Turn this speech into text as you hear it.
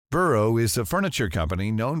Burrow is a furniture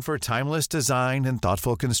company known for timeless design and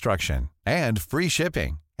thoughtful construction, and free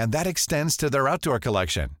shipping, and that extends to their outdoor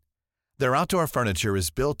collection. Their outdoor furniture is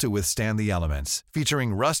built to withstand the elements,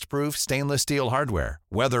 featuring rust-proof stainless steel hardware,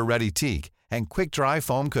 weather-ready teak, and quick-dry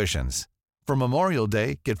foam cushions. For Memorial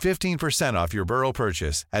Day, get 15% off your Burrow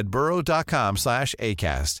purchase at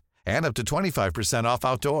burrow.com/ACAST and up to 25% off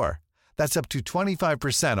outdoor. That's up to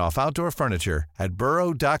 25% off outdoor furniture at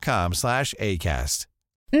burrow.com/ACAST.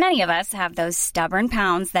 Many of us have those stubborn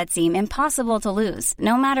pounds that seem impossible to lose,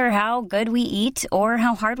 no matter how good we eat or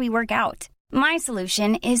how hard we work out. My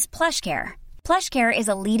solution is PlushCare. PlushCare is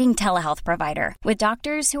a leading telehealth provider with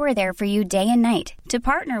doctors who are there for you day and night to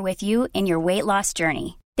partner with you in your weight loss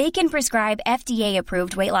journey. They can prescribe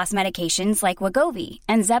FDA-approved weight loss medications like Wegovy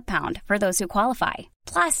and Zepbound for those who qualify.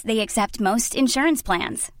 Plus, they accept most insurance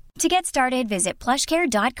plans. To get started, visit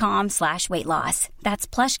plushcare.com/weightloss. That's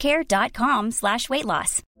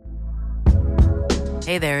plushcare.com/weightloss.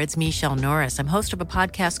 Hey there, it's Michelle Norris. I'm host of a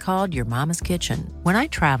podcast called Your Mama's Kitchen. When I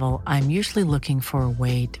travel, I'm usually looking for a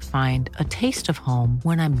way to find a taste of home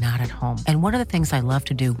when I'm not at home. And one of the things I love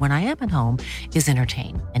to do when I am at home is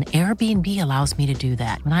entertain. And Airbnb allows me to do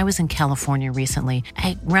that. When I was in California recently,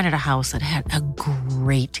 I rented a house that had a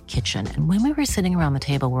great kitchen. And when we were sitting around the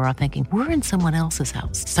table, we were all thinking, we're in someone else's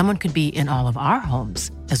house. Someone could be in all of our homes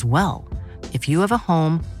as well. If you have a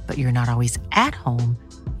home, but you're not always at home,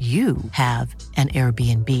 you have an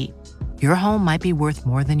Airbnb. Your home might be worth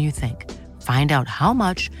more than you think. Find out how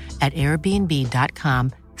much at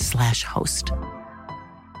airbnb.com/host.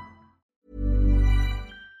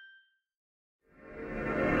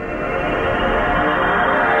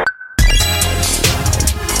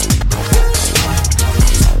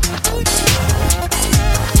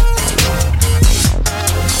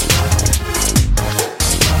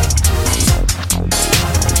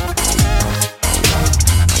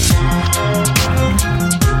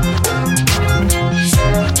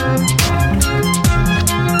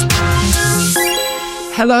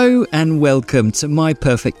 Hello and welcome to My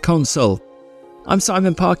Perfect Console. I'm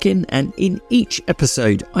Simon Parkin, and in each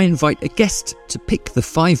episode I invite a guest to pick the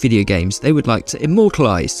 5 video games they would like to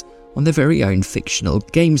immortalise on their very own fictional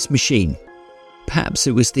games machine. Perhaps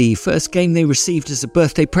it was the first game they received as a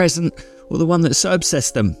birthday present, or the one that so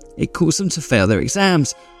obsessed them it caused them to fail their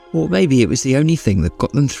exams, or maybe it was the only thing that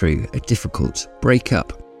got them through a difficult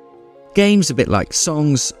breakup. Games, a bit like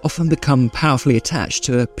songs, often become powerfully attached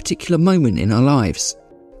to a particular moment in our lives.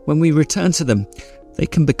 When we return to them, they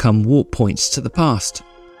can become warp points to the past.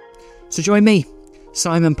 So join me,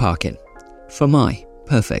 Simon Parkin, for My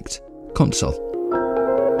Perfect Console.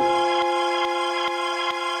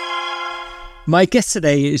 My guest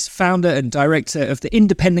today is founder and director of the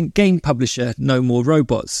independent game publisher No More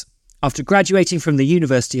Robots. After graduating from the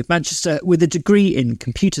University of Manchester with a degree in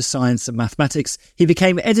computer science and mathematics, he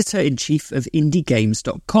became editor-in-chief of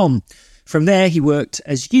IndieGames.com. From there, he worked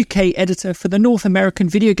as UK editor for the North American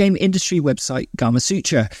video game industry website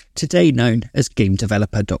Gamasutra, today known as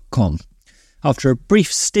GameDeveloper.com. After a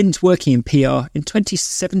brief stint working in PR, in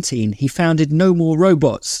 2017 he founded No More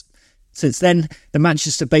Robots. Since then, the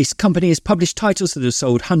Manchester-based company has published titles that have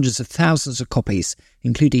sold hundreds of thousands of copies,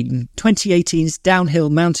 including 2018's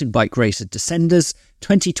downhill mountain bike racer Descenders,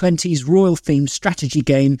 2020's royal-themed strategy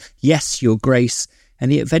game Yes, Your Grace,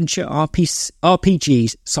 and the adventure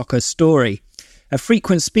RPG Soccer Story. A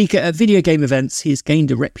frequent speaker at video game events, he has gained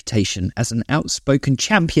a reputation as an outspoken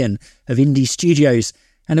champion of indie studios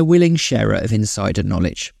and a willing sharer of insider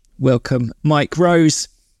knowledge. Welcome, Mike Rose.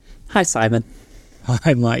 Hi, Simon.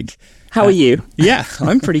 Hi, Mike. How are you? Yeah,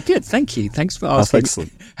 I'm pretty good. Thank you. Thanks for asking.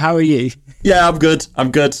 Excellent. How are you? Yeah, I'm good.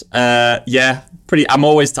 I'm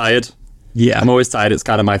always tired. Yeah. I'm always tired. It's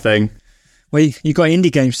kind of my thing. Well, you got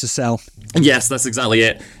indie games to sell. Yes, that's exactly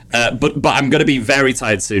it. But I'm going to be very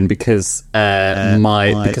tired soon because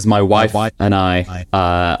my wife and I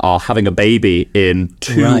are having a baby in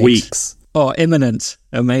 2 weeks. Oh, imminent.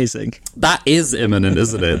 Amazing. That is imminent,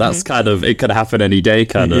 isn't it? That's kind of, it could happen any day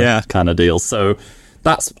kind of deal. So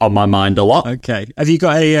that's on my mind a lot. Okay. Have you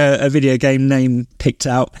got a video game name picked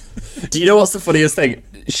out? Do you know what's the funniest thing?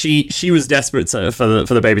 She was desperate for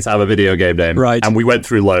the baby to have a video game name, right? And we went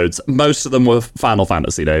through loads. Most of them were Final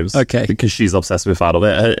Fantasy names, okay? Because she's obsessed with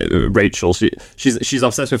Rachel. She's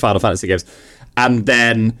obsessed with Final Fantasy games. And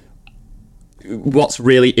then what's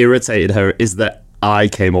really irritated her is that I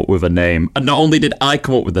came up with a name, and not only did I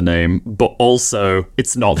come up with the name, but also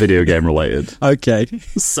it's not video game related. Okay,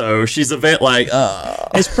 so she's a bit like,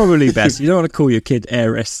 it's probably best. You don't want to call your kid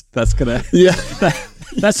Aeris. That's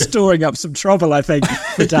That's storing up some trouble, I think,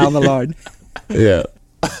 for down the line. Yeah.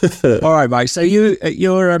 All right, Mike. So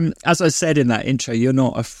you're as I said in that intro, you're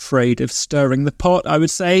not afraid of stirring the pot, I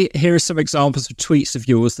would say. Here are some examples of tweets of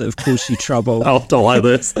yours that have caused you trouble. Oh, don't like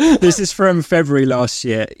this. This is from February last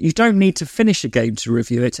year. You don't need to finish a game to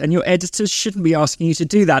review it, and your editors shouldn't be asking you to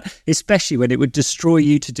do that, especially when it would destroy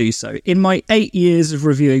you to do so. In my 8 years of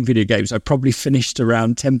reviewing video games, I probably finished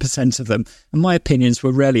around 10% of them, and my opinions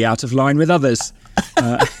were rarely out of line with others.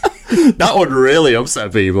 That would really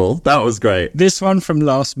upset people. That was great. This one from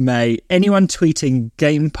last May. Anyone tweeting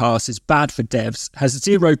Game Pass is bad for devs has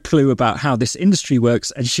zero clue about how this industry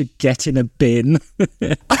works and should get in a bin.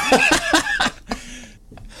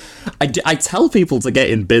 I tell people to get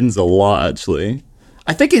in bins a lot, actually.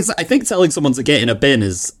 I think telling someone to get in a bin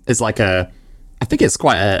is like I think it's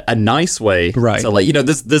quite a nice way. Right. So, like, you know,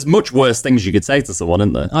 there's much worse things you could say to someone,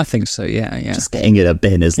 isn't there? I think so, yeah. Just getting in a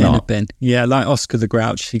bin is not. In a bin. Yeah, like Oscar the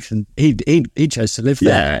Grouch, he chose to live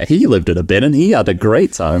there. Yeah, he lived in a bin and he had a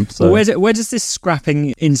great time. So. Well, where does this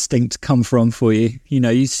scrapping instinct come from for you? You know,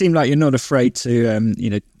 you seem like you're not afraid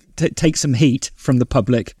to, take some heat from the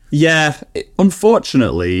public. Yeah,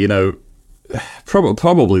 unfortunately, you know,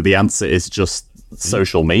 probably the answer is just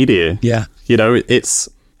social media. Yeah. You know,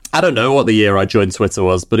 I don't know what the year I joined Twitter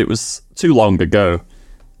was, but it was too long ago.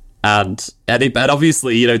 And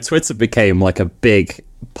obviously, you know, Twitter became like a big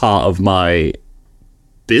part of my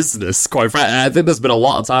business, quite frankly. I think there's been a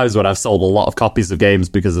lot of times when I've sold a lot of copies of games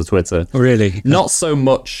because of Twitter. Really? Not so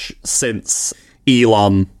much since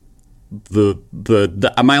Elon...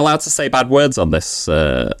 am I allowed to say bad words on this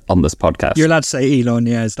podcast? You're allowed to say Elon,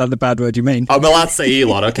 yeah. Is that the bad word you mean? I'm allowed to say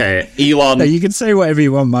Elon, okay. Elon. No, you can say whatever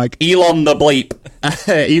you want, Mike. Elon the bleep.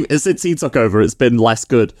 Since he took over, it's been less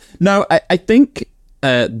good. No, I think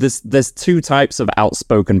there's two types of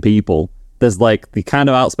outspoken people. There's like the kind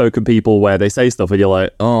of outspoken people where they say stuff and you're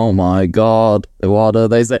like, oh my God, what are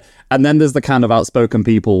they say? And then there's the kind of outspoken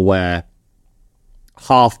people where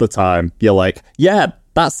half the time you're like, yeah,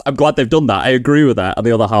 I'm glad they've done that. I agree with that. And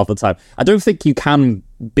the other half of the time, I don't think you can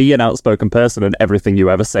be an outspoken person and everything you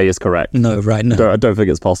ever say is correct. No, right, no. I don't think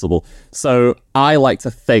it's possible. So I like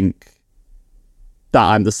to think that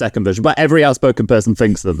I'm the second version, but every outspoken person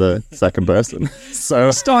thinks they're the second person.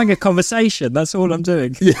 So starting a conversation, that's all I'm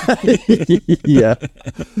doing. Yeah.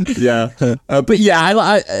 But yeah,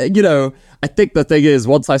 I think the thing is,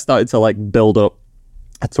 once I started to like build up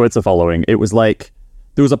a Twitter following, it was like,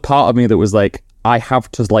 there was a part of me that was like, I have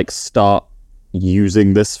to like start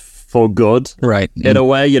using this for good. Right. In a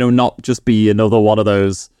way, you know, not just be another one of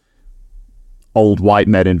those old white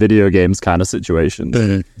men in video games kind of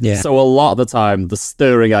situations. Yeah. So a lot of the time, the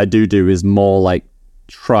stirring I do is more like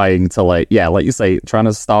trying to like you say, trying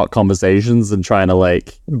to start conversations and trying to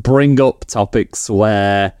like bring up topics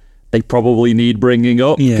where they probably need bringing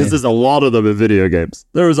up. Because there's a lot of them in video games.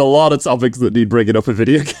 There is a lot of topics that need bringing up in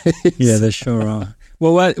video games. Yeah, there sure are.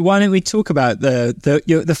 Well, why don't we talk about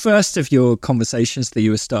the first of your conversations that you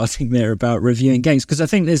were starting there about reviewing games? Because I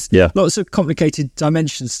think there's lots of complicated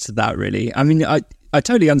dimensions to that, really. I mean, I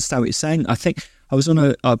totally understand what you're saying. I think I was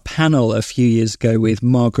on a panel a few years ago with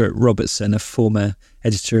Margaret Robertson, a former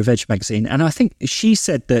editor of Edge magazine, and I think she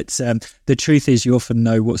said that the truth is you often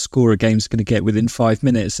know what score a game's going to get within 5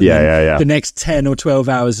 minutes. And the next 10 or 12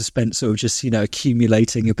 hours are spent sort of just,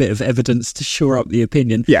 accumulating a bit of evidence to shore up the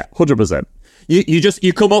opinion. Yeah, 100%.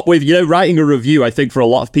 You come up with, writing a review, I think for a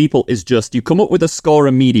lot of people is just, you come up with a score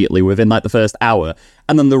immediately within like the first hour.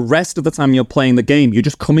 And then the rest of the time you're playing the game, you're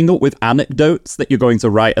just coming up with anecdotes that you're going to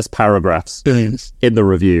write as paragraphs in the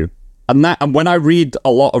review. And when I read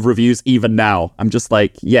a lot of reviews, even now, I'm just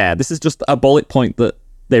like, yeah, this is just a bullet point that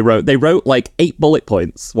they wrote. They wrote like 8 bullet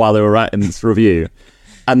points while they were writing this review.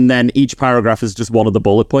 And then each paragraph is just one of the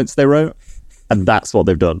bullet points they wrote. And that's what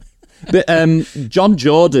they've done. But John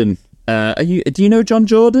Jordan... do you know John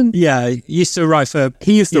Jordan? Yeah, he used to write for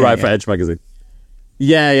Edge magazine.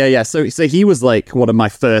 Yeah. So he was like one of my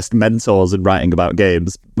first mentors in writing about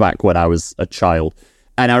games back when I was a child.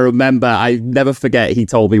 And I remember, I never forget, he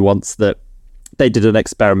told me once that they did an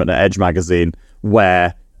experiment at Edge magazine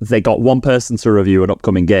where they got one person to review an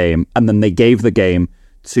upcoming game, and then they gave the game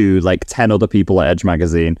to like 10 other people at Edge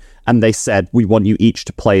magazine, and they said, we want you each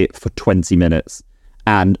to play it for 20 minutes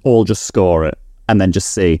and all just score it and then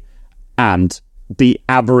just see. And the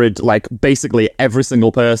average, like basically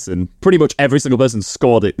pretty much every single person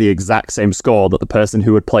scored it the exact same score that the person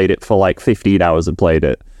who had played it for like 15 hours had played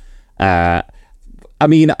it. I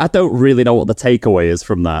mean, I don't really know what the takeaway is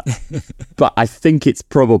from that, but I think it's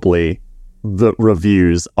probably that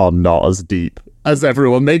reviews are not as deep as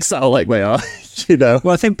everyone makes out like they are, Well,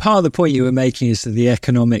 I think part of the point you were making is that the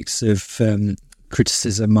economics of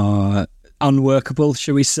criticism are unworkable,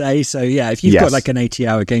 shall we say. So yeah, if you've got like an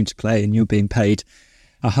 80-hour game to play and you're being paid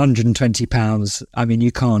 £120, I mean,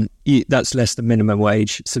 you can't, that's less than minimum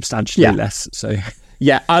wage, substantially less. So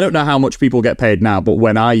yeah, I don't know how much people get paid now, but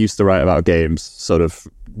when I used to write about games sort of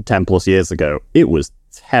 10 plus years ago, it was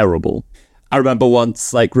terrible. I remember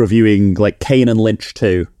once like reviewing like Kane and Lynch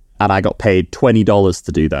 2, and I got paid $20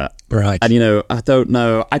 to do that. Right. And, you know, I don't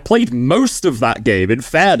know. I played most of that game, in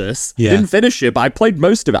fairness. Yeah. Didn't finish it, but I played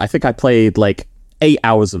most of it. I think I played like 8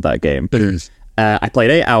 hours of that game. I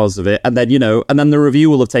played 8 hours of it, and then, you know, and then the review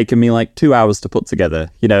will have taken me like 2 hours to put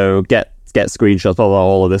together, you know, get screenshots,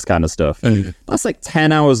 all of this kind of stuff. That's like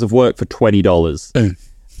 10 hours of work for $20.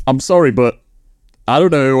 I'm sorry, but I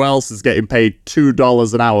don't know who else is getting paid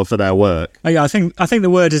 $2 an hour for their work. Oh, yeah, I think the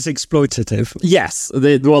word is exploitative. Yes,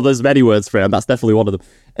 well, there's many words for it, and that's definitely one of them.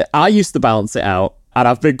 I used to balance it out, and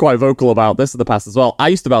I've been quite vocal about this in the past as well. I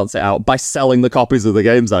used to balance it out by selling the copies of the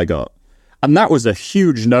games I got, and that was a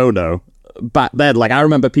huge no-no back then. Like, I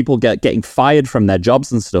remember people getting fired from their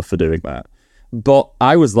jobs and stuff for doing that, but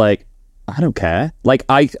I was like, I don't care. Like,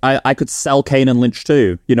 I could sell Kane and Lynch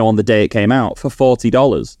 2, you know, on the day it came out for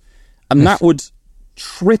 $40, and that would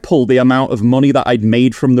triple the amount of money that I'd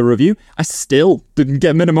made from the review. I still didn't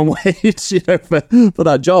get minimum wage, you know, for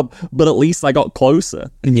that job, but at least I got closer.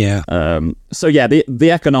 Yeah. So yeah,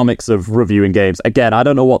 the economics of reviewing games, again, I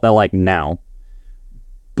don't know what they're like now,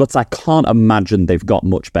 but I can't imagine they've got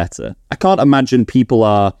much better. I can't imagine people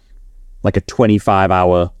are like a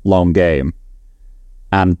 25-hour long game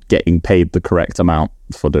and getting paid the correct amount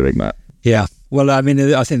for doing that. Yeah. Well, I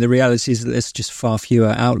mean, I think the reality is that there's just far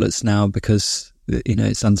fewer outlets now because, you know,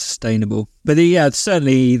 it's unsustainable. But yeah,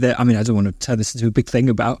 certainly, I mean, I don't want to turn this into a big thing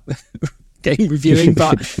about game reviewing,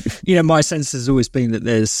 but, you know, my sense has always been that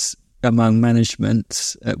there's, among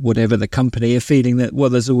management, whatever the company, a feeling that, well,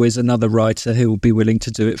 there's always another writer who will be willing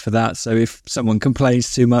to do it for that. So if someone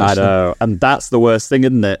complains too much... I know, and that's the worst thing,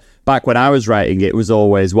 isn't it? Back when I was writing, it was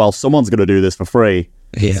always, well, someone's going to do this for free,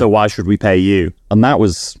 so why should we pay you? And that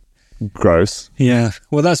was gross. Yeah,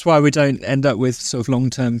 well, that's why we don't end up with sort of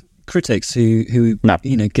long-term critics who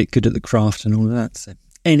you know, get good at the craft and all of that. So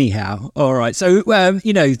anyhow, all right. So,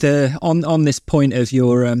 you know, on this point of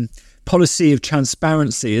your... policy of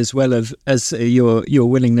transparency, as well as your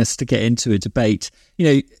willingness to get into a debate. You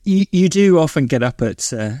know, you do often get up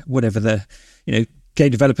at whatever the, you know, Game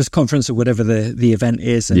Developers Conference or whatever the event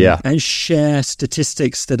is, and share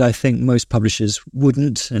statistics that I think most publishers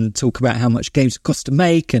wouldn't, and talk about how much games cost to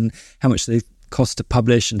make and how much they cost to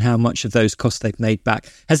publish and how much of those costs they've made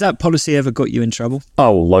back. Has that policy ever got you in trouble?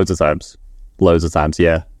 Oh, loads of times,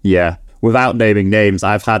 yeah. Without naming names,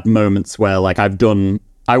 I've had moments where, like,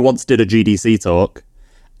 I once did a GDC talk,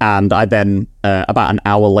 and I then, about an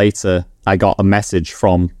hour later, I got a message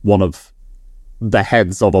from one of the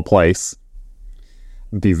heads of a place.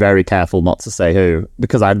 Be very careful not to say who,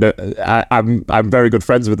 because I'm very good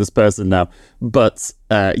friends with this person now. But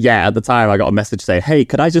yeah, at the time, I got a message saying, "Hey,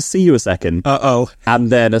 could I just see you a second?" And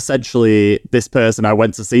then essentially, this person, I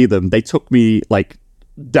went to see them. They took me like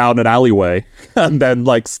down an alleyway, and then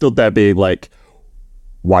like stood there being like,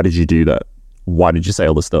 "Why did you do that? Why did you say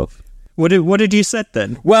all this stuff?" What did you said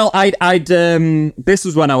then? Well, I'd this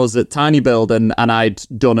was when I was at TinyBuild, and I'd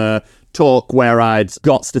done a talk where I'd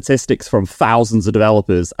got statistics from thousands of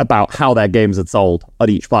developers about how their games had sold on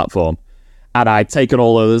each platform, and I'd taken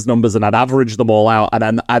all of those numbers and I'd averaged them all out,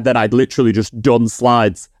 and then I'd literally just done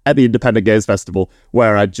slides at the Independent Games Festival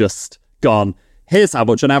where I'd just gone, here's how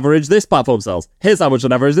much on average this platform sells. Here's how much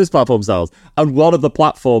on average this platform sells. And one of the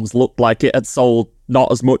platforms looked like it had sold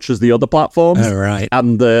not as much as the other platforms. Oh, right.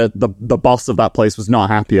 And the boss of that place was not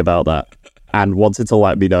happy about that and wanted to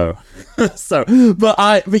let me know. But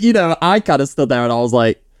you know, I kind of stood there and I was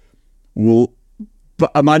like, well,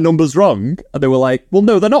 but are my numbers wrong? And they were like, well,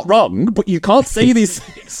 no, they're not wrong, but you can't say these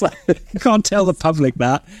things. You can't tell the public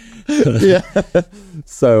that. Yeah.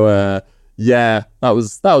 So, yeah, that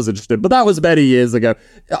was interesting. But that was many years ago.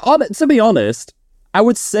 To be honest, I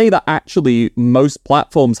would say that actually most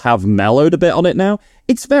platforms have mellowed a bit on it now.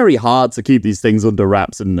 It's very hard to keep these things under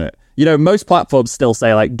wraps, isn't it? You know, most platforms still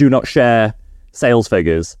say, like, do not share sales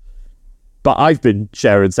figures. But I've been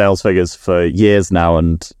sharing sales figures for years now,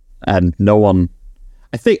 and no one...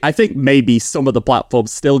 I think maybe some of the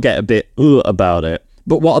platforms still get a bit about it.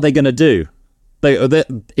 But what are they going to do?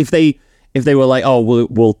 If they were like, oh,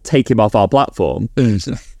 we'll take him off our platform,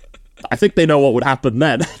 I think they know what would happen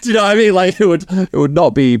then. Do you know what I mean? Like, it would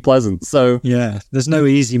not be pleasant. So yeah, there's no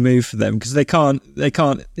easy move for them because they can't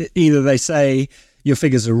either they say your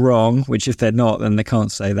figures are wrong, which if they're not, then they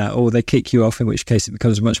can't say that, or they kick you off, in which case it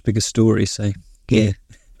becomes a much bigger story. So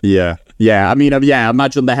yeah. Yeah, I mean,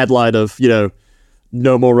 imagine the headline of,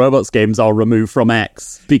 no more robots games are removed from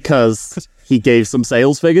X because he gave some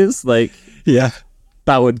sales figures. Like, Yeah.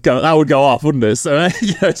 that would go off, wouldn't it? So,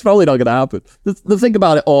 it's probably not going to happen. The thing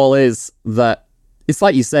about it all is that it's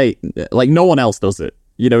like you say, like, no one else does it.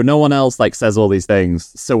 No one else, like, says all these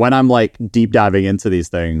things. So when I'm, like, deep diving into these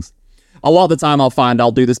things, a lot of the time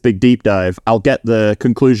I'll do this big deep dive. I'll get the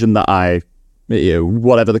conclusion that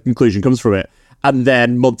whatever the conclusion comes from it. And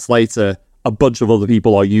then months later, a bunch of other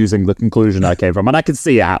people are using the conclusion I came from. And I can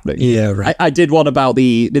see it happening. Yeah, right. I did one about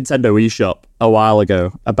the Nintendo eShop a while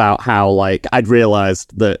ago, about how, like, I'd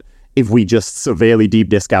realized that if we just severely deep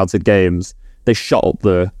discounted games, they shot up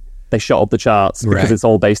the charts because Right. it's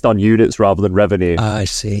all based on units rather than revenue. I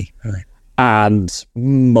see. Right. And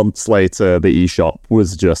months later, the eShop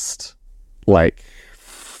was just, like,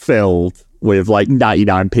 filled with, like,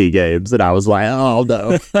 99p games. And I was like, oh,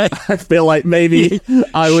 no. I feel like maybe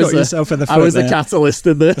I Shot yourself in the foot was a there. catalyst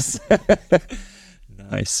in this.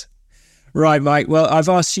 Nice. Right, Mike. Well, I've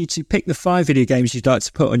asked you to pick the 5 video games you'd like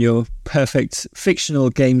to put on your perfect fictional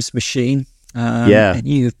games machine. Yeah. And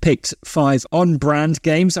you have picked 5 on-brand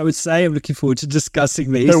games, I would say. I'm looking forward to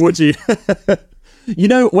discussing these. Would you?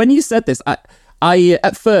 When you said this, I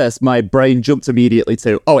at first, my brain jumped immediately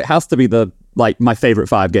to, it has to be my favorite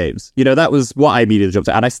 5 games. That was what I immediately jumped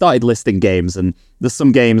to. And I started listing games, and there's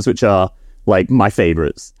some games which are, like, my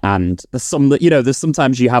favorites. And there's some that, there's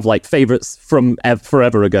sometimes you have, like, favorites from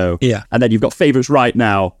forever ago. Yeah. And then you've got favorites right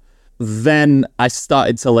now. Then I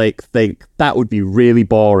started to, like, think that would be really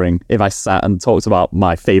boring if I sat and talked about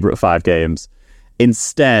my favorite 5 games.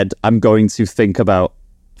 Instead, I'm going to think about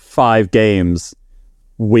 5 games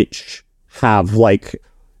which have, like,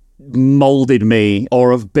 molded me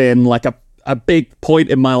or have been, like, a big point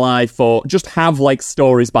in my life, or just have, like,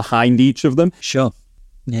 stories behind each of them. Sure.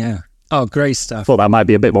 Yeah. Oh, great stuff. Thought that might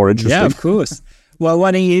be a bit more interesting. Yeah, of course. Well,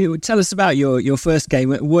 why don't you tell us about your first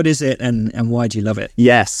game? What is it, and why do you love it?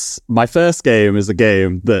 Yes, my first game is a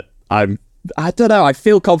game that I don't know, I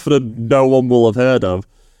feel confident no one will have heard of,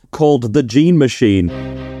 called The Gene Machine.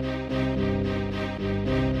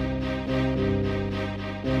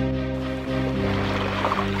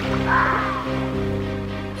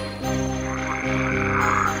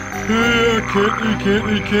 Here,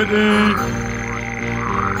 kitty.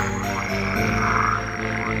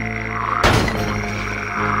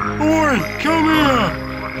 Oi, come here!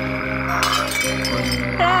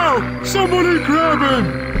 Ow! Somebody grab him!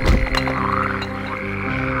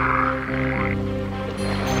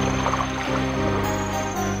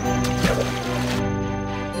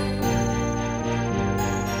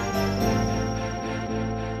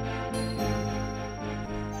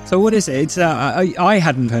 So what is it? It's I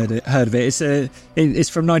hadn't heard of it. It's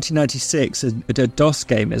from 1996, a DOS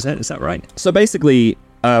game, is it? Is that right? So basically,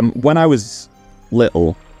 when I was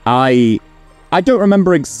little, I don't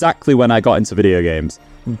remember exactly when I got into video games,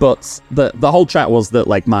 but the whole chat was that,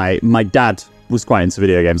 like, my dad was quite into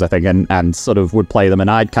video games, I think, and sort of would play them,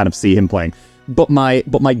 and I'd kind of see him playing. But my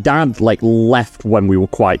dad, like, left when we were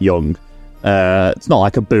quite young. It's not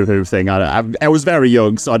like a boohoo thing. I was very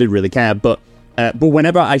young, so I didn't really care. But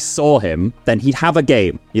whenever I saw him, then he'd have a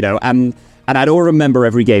game, and I'd all remember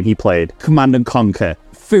every game he played. Command and Conquer,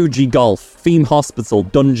 Fuji Golf, Theme Hospital,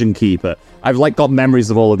 Dungeon Keeper. I've, like, got memories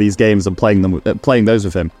of all of these games and playing those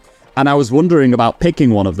with him. And I was wondering about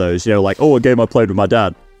picking one of those, a game I played with my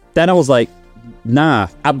dad. Then I was like, nah,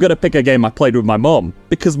 I'm going to pick a game I played with my mum,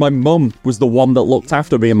 because my mum was the one that looked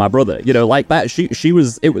after me and my brother. Like that. She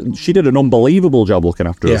did an unbelievable job looking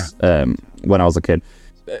after us when I was a kid.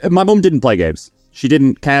 My mum didn't play games. She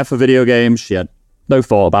didn't care for video games. She had no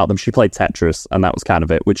thought about them. She played Tetris, and that was kind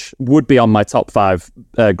of it, which would be on my top 5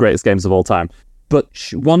 greatest games of all time. But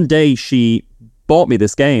one day she bought me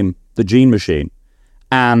this game, The Gene Machine,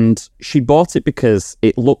 and she bought it because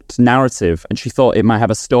it looked narrative, and she thought it might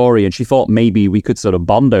have a story, and she thought maybe we could sort of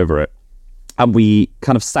bond over it. And we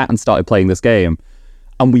kind of sat and started playing this game,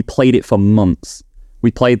 and we played it for months. We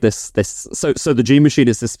played this. So the Gene Machine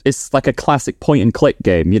is it's like a classic point and click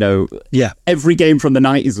game. Yeah. Every game from the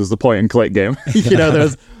 90s was the point and click game.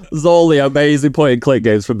 There's all the amazing point and click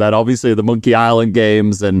games from that. Obviously, the Monkey Island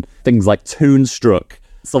games and things like Toonstruck.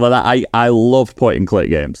 Stuff like that. I loved point and click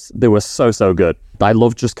games. They were so good. I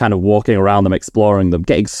loved just kind of walking around them, exploring them,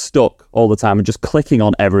 getting stuck all the time and just clicking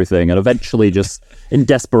on everything, and eventually just in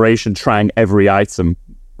desperation trying every item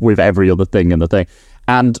with every other thing in the thing.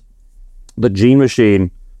 And The Gene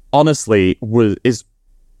Machine, honestly, is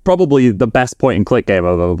probably the best point and click game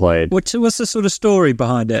I've ever played. What's the sort of story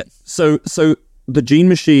behind it? So The Gene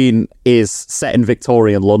Machine is set in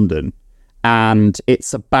Victorian London, and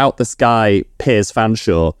it's about this guy, Piers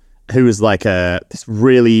Fanshawe, who is like this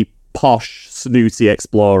really posh, snooty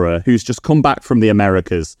explorer who's just come back from the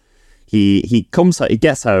Americas. He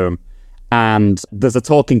gets home, and there's a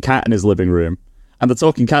talking cat in his living room, and the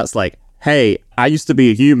talking cat's like, "Hey, I used to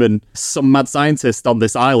be a human. Some mad scientist on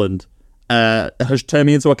this island has turned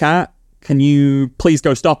me into a cat. Can you please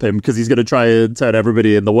go stop him? Because he's going to try and turn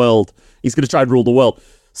everybody in the world. He's going to try and rule the world."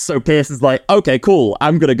 So Pierce is like, "Okay, cool.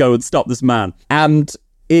 I'm going to go and stop this man." And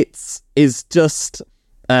it is just,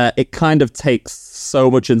 it kind of takes so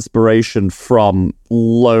much inspiration from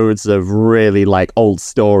loads of really like old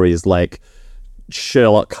stories like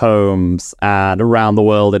Sherlock Holmes and Around the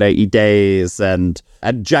World in 80 Days and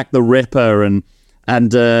Jack the Ripper and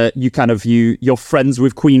you're friends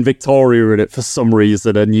with Queen Victoria in it for some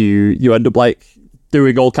reason, and you end up like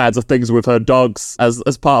doing all kinds of things with her dogs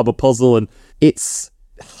as part of a puzzle, and it's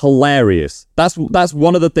hilarious. That's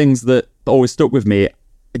one of the things that always stuck with me.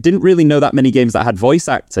 I didn't really know that many games that had voice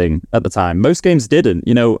acting at the time. Most games didn't.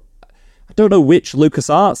 I don't know which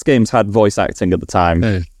LucasArts games had voice acting at the time.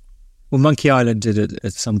 No. Well, Monkey Island did it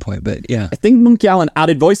at some point, but yeah. I think Monkey Island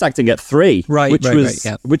added voice acting at 3,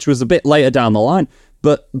 which was a bit later down the line.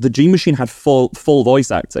 But the G Machine had full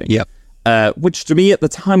voice acting, which to me at the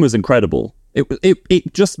time was incredible.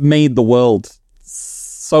 It just made the world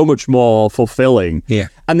so much more fulfilling. Yeah,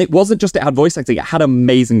 and it wasn't just it had voice acting; it had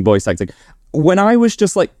amazing voice acting. When I was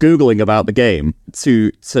just like Googling about the game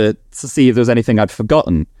to see if there was anything I'd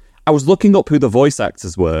forgotten, I was looking up who the voice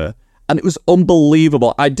actors were. And it was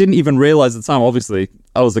unbelievable. I didn't even realize at the time, obviously,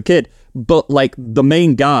 I was a kid. But, like, the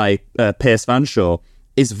main guy, Pierce Fanshawe,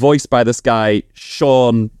 is voiced by this guy,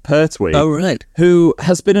 Sean Pertwee. Oh, right. Who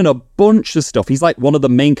has been in a bunch of stuff. He's, like, one of the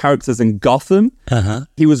main characters in Gotham. Uh-huh.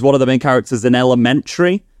 He was one of the main characters in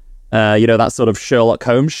Elementary. That sort of Sherlock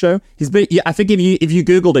Holmes show. He's been, I think if you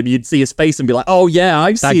Googled him, you'd see his face and be like, oh, yeah,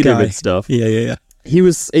 I've seen him and stuff. Yeah. He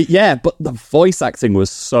was, but the voice acting was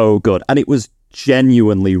so good. And it was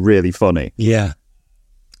genuinely really funny. Yeah.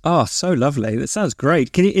 Oh, so lovely. That sounds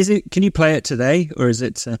great. Can you play it today, or is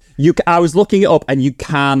it? I was looking it up, and you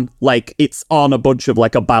can, like, it's on a bunch of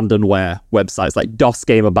like abandonware websites, like DOS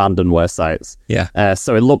game abandonware sites. Yeah.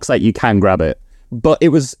 So it looks like you can grab it, but it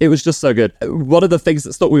was just so good. One of the things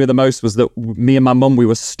that stuck with me the most was that me and my mum, we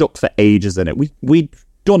were stuck for ages in it. We'd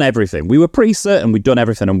done everything. We were pretty certain we'd done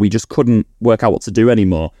everything, and we just couldn't work out what to do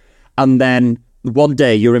anymore. And then one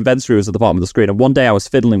day, your inventory was at the bottom of the screen, and one day I was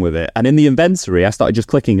fiddling with it, and in the inventory, I started just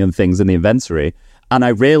clicking on things in the inventory, and I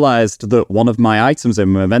realised that one of my items in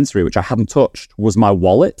my inventory, which I hadn't touched, was my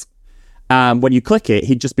wallet. And when you click it,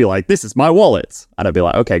 he'd just be like, "This is my wallet," and I'd be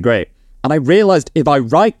like, "Okay, great." And I realised if I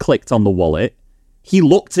right-clicked on the wallet, he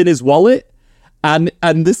looked in his wallet, and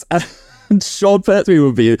this... And Sean Pertwee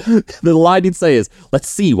would be, the line he'd say is, "Let's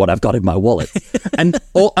see what I've got in my wallet." and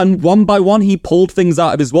one by one, he pulled things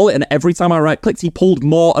out of his wallet. And every time I right-clicked, he pulled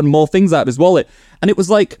more and more things out of his wallet. And it was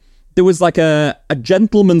like, there was like a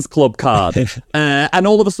gentleman's club card. And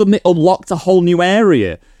all of a sudden, it unlocked a whole new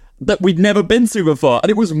area that we'd never been to before. And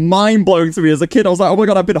it was mind-blowing to me as a kid. I was like, oh my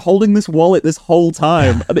God, I've been holding this wallet this whole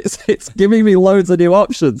time. And it's giving me loads of new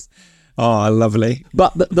options. Oh, lovely.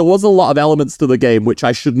 But there was a lot of elements to the game which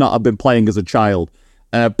I should not have been playing as a child.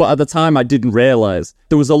 But at the time, I didn't realise.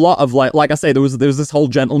 There was a lot of, like I say, there was this whole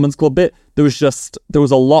gentleman's club bit. There was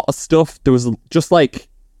a lot of stuff. There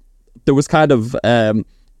was kind of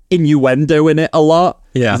innuendo in it a lot.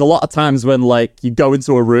 Yeah. There's a lot of times when, like, you go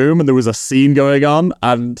into a room and there was a scene going on,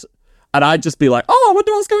 and I'd just be like, oh, I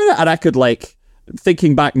wonder what's going on. And I could, like,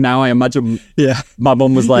 thinking back now, I imagine my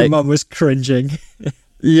mum was like... Your mum was cringing.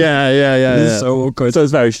 Yeah. So awkward. So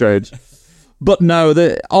it's very strange. But no,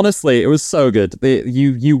 honestly, it was so good.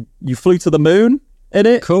 You flew to the moon in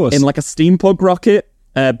it, of course, in like a steampunk rocket,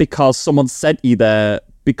 because someone sent you there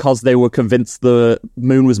because they were convinced the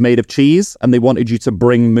moon was made of cheese, and they wanted you to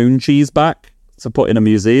bring moon cheese back to put in a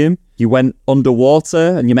museum. You went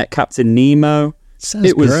underwater and you met Captain Nemo.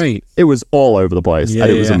 Sounds great. It was all over the place, and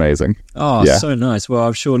it was amazing. Oh, so nice. Well,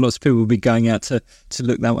 I'm sure lots of people will be going out to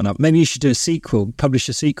look that one up. Maybe you should do a sequel, publish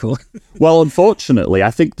a sequel. Well, unfortunately,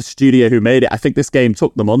 I think the studio who made it, I think this game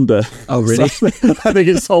took them under. Oh, really? So, I think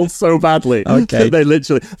it sold so badly. Okay. They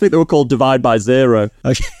literally, I think they were called Divide by Zero.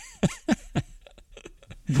 Okay.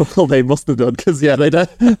 Well, they must have done, because, they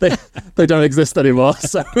don't exist anymore,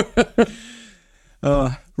 so...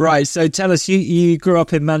 Oh, right. So tell us, you grew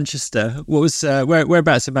up in Manchester. What was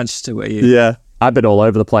whereabouts in Manchester were you? Yeah, I've been all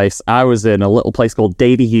over the place. I was in a little place called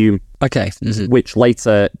Davyhulme, okay, mm-hmm. which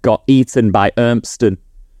later got eaten by Urmston.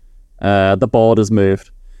 The borders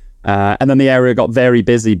moved, and then the area got very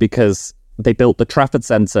busy because they built the Trafford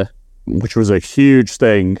Centre which was a huge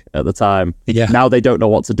thing at the time. Yeah. Now they don't know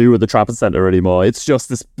what to do with the Trafford Centre anymore. It's just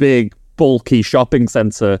this big, bulky shopping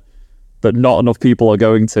centre that not enough people are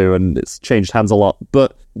going to, and it's changed hands a lot.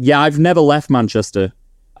 But yeah, I've never left Manchester.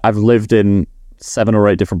 I've lived in 7 or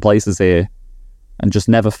 8 different places here and just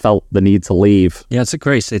never felt the need to leave. Yeah, it's a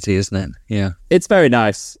great city, isn't it? Yeah. It's very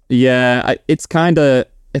nice. Yeah, I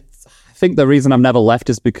think the reason I've never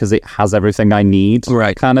left is because it has everything I need,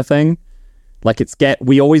 Right. kind of thing. Like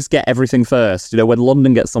we always get everything first. You know, when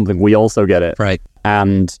London gets something, we also get it. Right.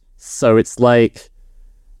 And so it's like,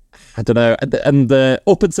 I don't know. And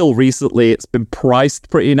up until recently, it's been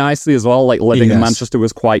priced pretty nicely as well. Like living in Yes. Manchester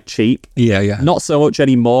was quite cheap. Yeah. Not so much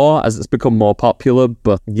anymore as it's become more popular,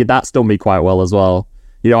 but yeah, that's done me quite well as well.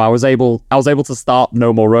 You know, I was able to start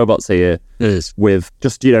No More Robots here It is. with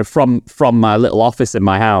just, you know, from my little office in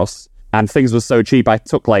my house, and things were so cheap. I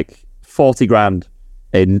took like 40 grand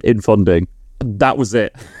in funding. That was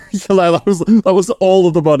it. That was all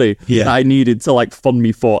of the money Yeah. that I needed to like fund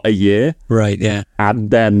me for a year. Right, yeah.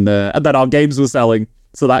 And then our games were selling,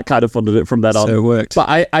 so that kind of funded it from then on. So it worked. But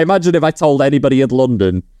I imagine if I told anybody in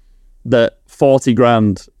London that 40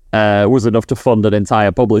 grand was enough to fund an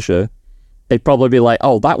entire publisher, they'd probably be like,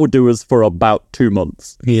 "Oh, that would do us for about 2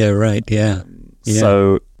 months." Yeah, right, yeah.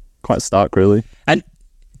 So quite stark, really.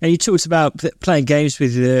 And you talked about playing games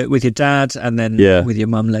with your dad and then with your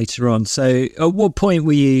mum later on. So at what point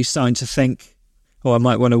were you starting to think, I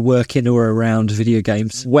might want to work in or around video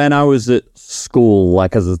games? When I was at school,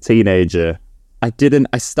 like as a teenager,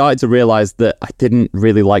 I started to realize that I didn't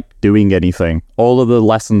really like doing anything. All of the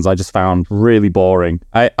lessons I just found really boring.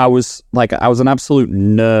 I was an absolute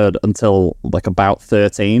nerd until like about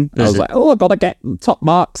 13. I was like, I gotta get top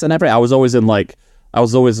marks and everything. I was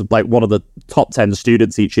always like one of the top 10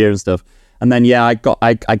 students each year and stuff. And then, I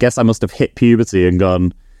guess I must have hit puberty and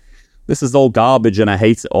gone, this is all garbage and I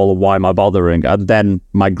hate it all, and why am I bothering? And then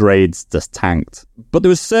my grades just tanked. But there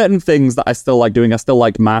were certain things that I still like doing. I still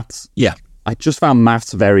liked maths. Yeah. I just found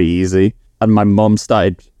maths very easy. And my mum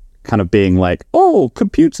started kind of being like, oh,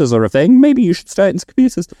 computers are a thing. Maybe you should start into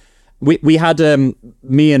computers. We had,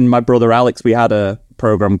 me and my brother Alex, we had a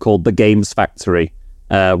program called The Games Factory.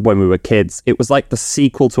 When we were kids. It was like the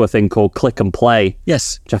sequel to a thing called Click and Play.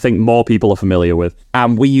 Yes. Which I think more people are familiar with.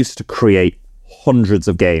 And we used to create hundreds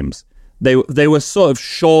of games. They were sort of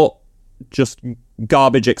short, just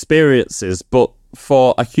garbage experiences, but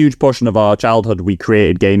for a huge portion of our childhood, we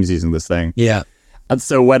created games using this thing. Yeah. And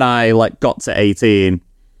so when I got to 18,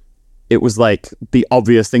 it was like the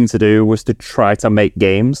obvious thing to do was to try to make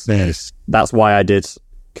games. Yes. That's why I did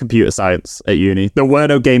computer science at uni. There were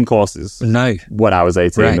no game courses. No. When I was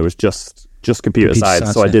 18, Right. there was just computer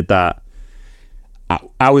science. So I did that.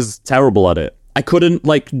 I was terrible at it. I couldn't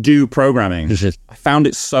do programming. I found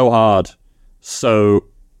it so hard. So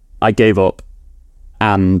I gave up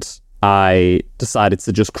and I decided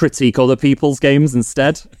to just critique other people's games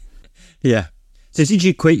instead. Yeah. So did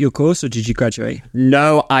you quit your course or did you graduate?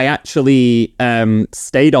 No, I actually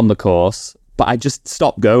stayed on the course, but I just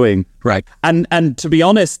stopped going. Right. And to be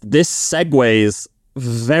honest, this segues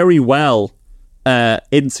very well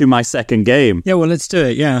into my second game. Yeah, well, let's do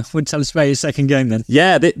it. Yeah. Well, tell us about your second game then.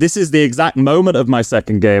 Yeah, this is the exact moment of my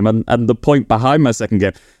second game and the point behind my second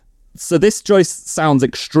game. So this choice sounds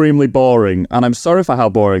extremely boring, and I'm sorry for how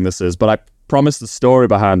boring this is, but I promise the story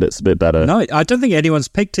behind it's a bit better. No, I don't think anyone's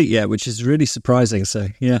picked it yet, which is really surprising. So,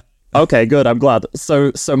 yeah. Okay, good. I'm glad.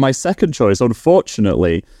 So my second choice,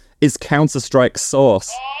 unfortunately, is Counter-Strike Source.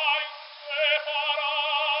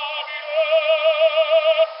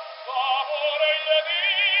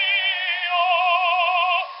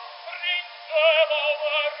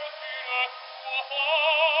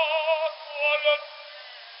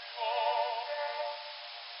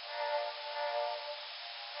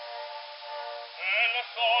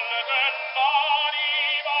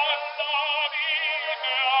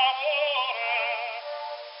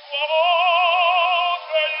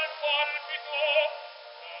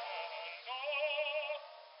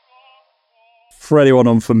 For anyone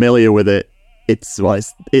unfamiliar with it, it's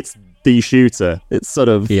the shooter. It's sort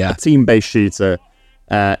of a team-based shooter.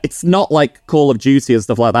 It's not like Call of Duty and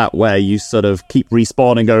stuff like that, where you sort of keep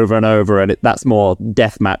respawning over and over, and that's more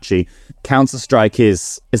deathmatchy. Counter-Strike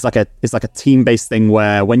is like a team-based thing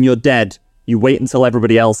where when you're dead, you wait until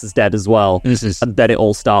everybody else is dead as well, and then it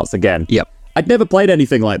all starts again. Yep. I'd never played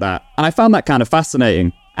anything like that, and I found that kind of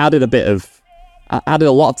fascinating. Added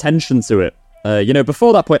a lot of tension to it.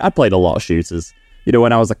 Before that point, I played a lot of shooters.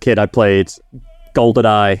 When I was a kid, I played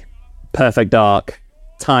GoldenEye, Perfect Dark,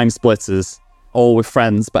 Time Splitters, all with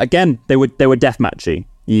friends. But again, they were deathmatchy.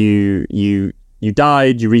 You You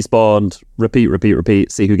died, you respawned,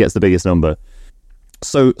 repeat, see who gets the biggest number.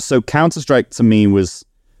 So Counter-Strike to me was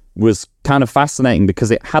kind of fascinating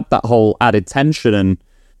because it had that whole added tension, and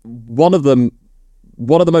one of the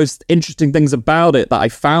most interesting things about it that I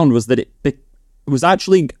found was that it was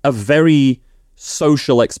actually a very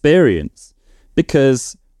social experience,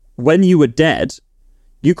 because when you were dead,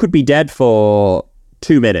 you could be dead for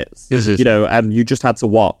 2 minutes, and you just had to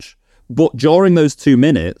watch. But during those 2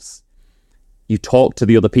 minutes, you talked to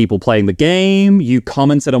the other people playing the game, you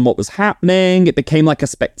commented on what was happening, it became like a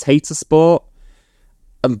spectator sport.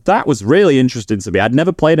 And that was really interesting to me. I'd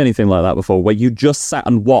never played anything like that before, where you just sat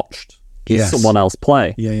and watched someone else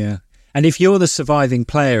play. Yeah. And if you're the surviving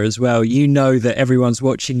player as well, you know that everyone's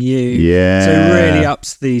watching you. Yeah. So it really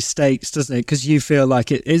ups the stakes, doesn't it? Because you feel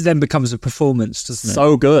like it then becomes a performance, doesn't it?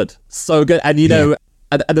 So good. And know,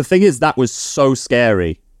 and the thing is, that was so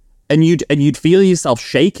scary. And you'd feel yourself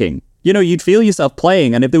shaking. You'd feel yourself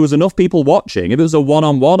playing, and if there was enough people watching, if it was a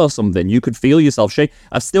one-on-one or something, you could feel yourself shake.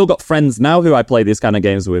 I've still got friends now who I play these kind of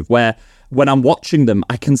games with, where when I'm watching them,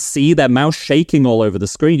 I can see their mouse shaking all over the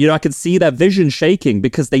screen. I can see their vision shaking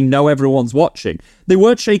because they know everyone's watching. They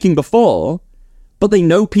weren't shaking before, but they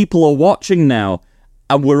know people are watching now,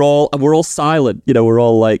 and we're all silent. We're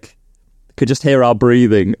all like, could just hear our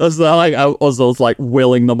breathing. Us like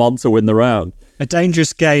willing them on to win the round. A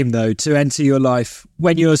dangerous game, though, to enter your life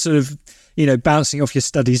when you're sort of, bouncing off your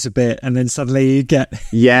studies a bit, and then suddenly you get...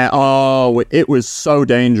 Yeah, it was so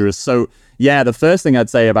dangerous. So, yeah, the first thing I'd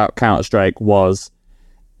say about Counter-Strike was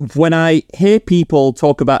when I hear people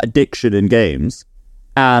talk about addiction in games,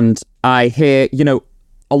 and I hear,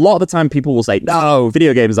 a lot of the time people will say, no,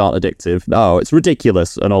 video games aren't addictive. No, it's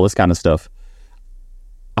ridiculous, and all this kind of stuff.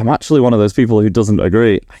 I'm actually one of those people who doesn't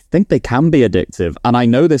agree. I think they can be addictive, and I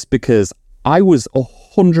know this because I was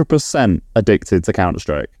 100% addicted to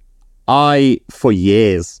Counter-Strike. For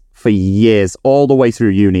years, all the way through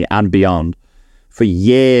uni and beyond, for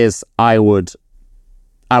years, I would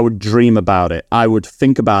dream about it. I would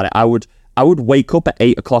think about it. I would wake up at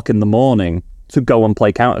 8 o'clock in the morning to go and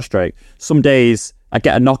play Counter-Strike. Some days I'd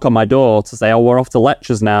get a knock on my door to say, oh, we're off to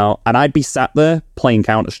lectures now. And I'd be sat there playing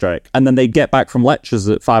Counter-Strike. And then they'd get back from lectures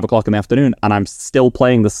at 5 o'clock in the afternoon, and I'm still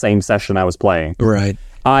playing the same session I was playing. Right.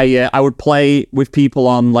 I would play with people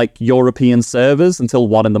on like European servers until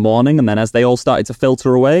 1 in the morning, and then as they all started to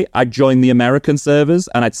filter away, I'd join the American servers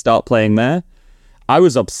and I'd start playing there. I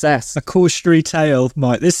was obsessed. A cautionary tale,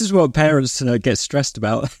 Mike. This is what parents get stressed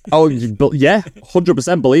about. Oh, but yeah,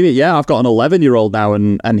 100% believe it. Yeah, I've got an 11-year-old now,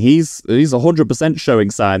 and he's 100%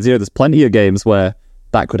 showing signs. There's plenty of games where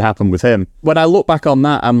that could happen with him. When I look back on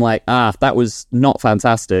that, I'm like, that was not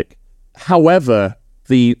fantastic. However,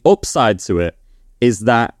 the upside to it is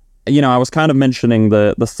that, I was kind of mentioning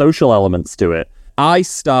the social elements to it. I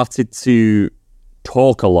started to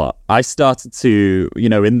talk a lot. I started to,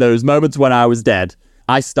 in those moments when I was dead,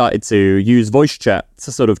 I started to use voice chat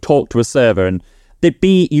to sort of talk to a server. And there'd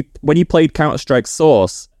be, when you played Counter-Strike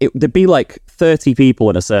Source, there'd be like 30 people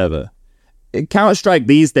in a server. Counter-Strike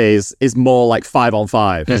these days is more like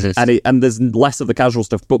 5-on-5, and there's less of the casual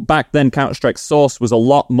stuff. But back then, Counter-Strike Source was a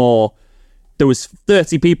lot more. There was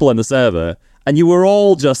 30 people in the server, and you were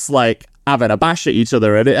all just like having a bash at each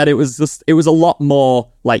other, and it was a lot more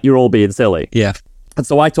like you're all being silly. Yeah. And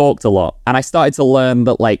so I talked a lot, and I started to learn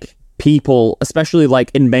that like people, especially like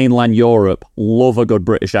in mainland Europe, love a good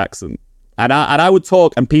British accent. And I would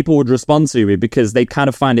talk, and people would respond to me because they kind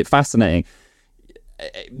of find it fascinating.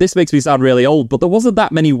 This makes me sound really old, but there wasn't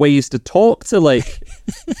that many ways to talk to like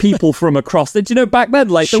people from across. Back then,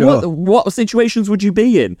 like sure. what situations would you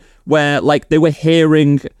be in where like they were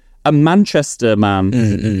hearing a Manchester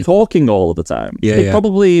man talking all of the time? Yeah.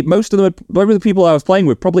 Probably most of the people I was playing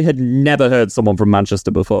with probably had never heard someone from Manchester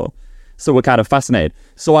before, so we're kind of fascinated.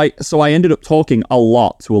 So I ended up talking a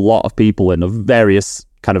lot to a lot of people in the various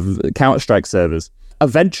kind of Counter-Strike servers.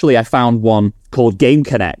 Eventually, I found one called Game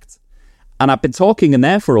Connect. And I've been talking in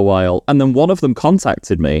there for a while, and then one of them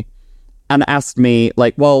contacted me and asked me,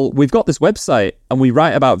 like, well, we've got this website and we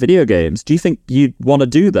write about video games. Do you think you'd want to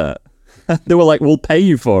do that? They were like, we'll pay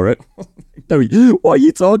you for it. What are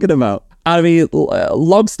you talking about? I mean,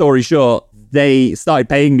 long story short, they started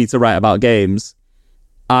paying me to write about games.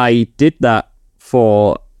 I did that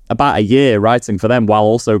for about a year writing for them while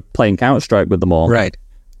also playing Counter-Strike with them all. Right.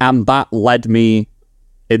 And that led me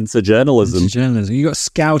into journalism. You got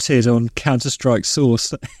scouted on Counter-Strike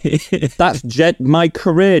Source. My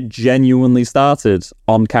career genuinely started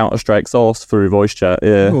on Counter-Strike Source through voice chat.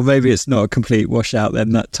 Yeah. Well, maybe it's not a complete washout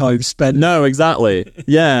then, that time spent. No, exactly.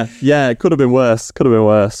 Yeah. It could have been worse.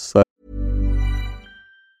 So.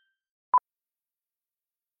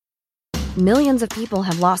 Millions of people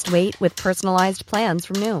have lost weight with personalized plans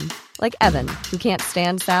from Noom. Like Evan, who can't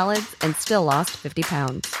stand salads and still lost 50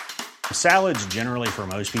 pounds. Salads generally for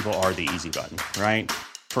most people are the easy button, right?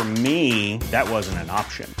 For me, that wasn't an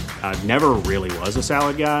option. I never really was a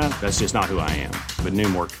salad guy. That's just not who I am. But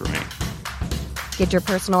Noom worked for me. Get your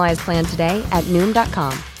personalized plan today at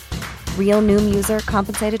Noom.com. Real Noom user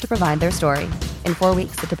compensated to provide their story. In 4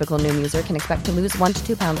 weeks, the typical Noom user can expect to lose 1 to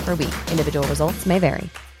 2 pounds per week. Individual results may vary.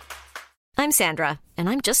 I'm Sandra, and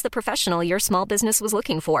I'm just the professional your small business was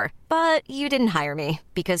looking for. But you didn't hire me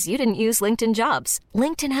because you didn't use LinkedIn Jobs.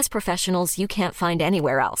 LinkedIn has professionals you can't find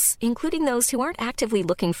anywhere else, including those who aren't actively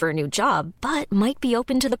looking for a new job, but might be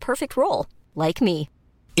open to the perfect role, like me.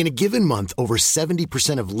 In a given month, over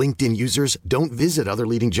 70% of LinkedIn users don't visit other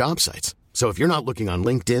leading job sites. So if you're not looking on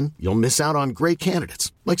LinkedIn, you'll miss out on great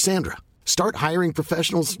candidates like Sandra. Start hiring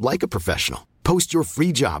professionals like a professional. Post your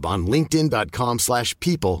free job on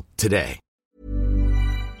linkedin.com/people today.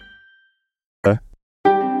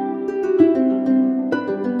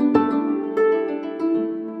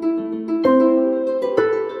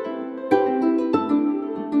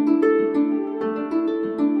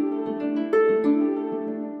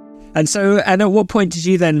 And at what point did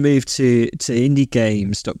you then move to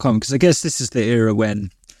indiegames.com? Because I guess this is the era when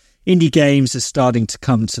indie games are starting to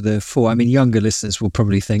come to the fore. I mean, younger listeners will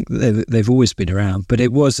probably think that they've always been around, but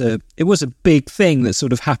it was a big thing that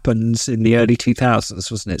sort of happened in the early 2000s,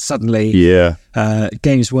 wasn't it? Suddenly,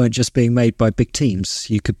 games weren't just being made by big teams.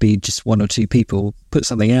 You could be just one or two people, put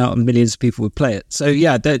something out, and millions of people would play it. So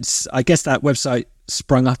yeah, I guess that website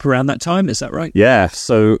sprung up around that time. Is that right? Yeah.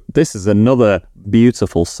 So this is another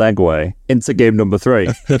beautiful segue into game number 3,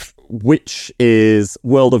 which is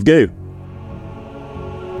World of Goo.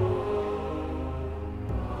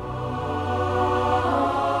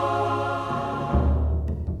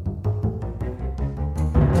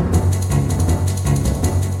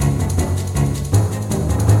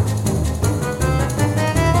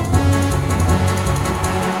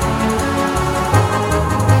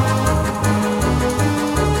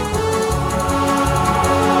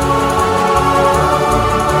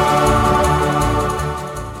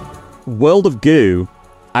 World of Goo,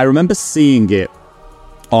 I remember seeing it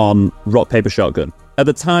on Rock Paper Shotgun. At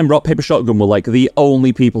the time, Rock Paper Shotgun were like the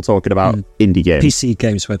only people talking about indie games. PC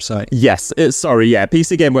Games website. Yes,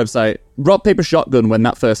 PC Game website. Rock Paper Shotgun, when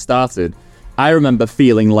that first started, I remember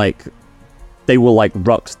feeling like they were like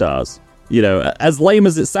rock stars. You know, as lame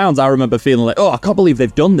as it sounds, I remember feeling like, oh, I can't believe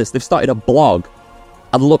they've done this. They've started a blog.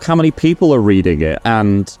 And look how many people are reading it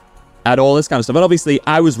and all this kind of stuff. And obviously,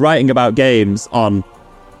 I was writing about games on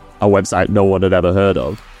a website no one had ever heard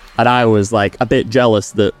of. And I was like a bit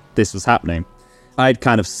jealous that this was happening. I'd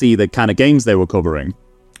kind of see the kind of games they were covering.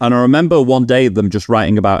 And I remember one day them just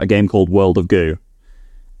writing about a game called World of Goo.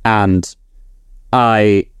 And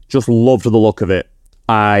I just loved the look of it.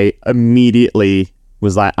 I immediately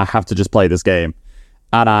was like, I have to just play this game.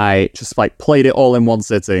 And I just like played it all in one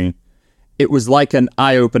sitting. It was like an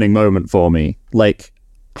eye-opening moment for me. Like,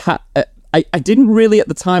 I didn't really at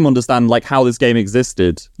the time understand like how this game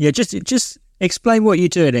existed. Yeah, just explain what you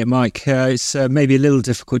do in it, Mike. It's maybe a little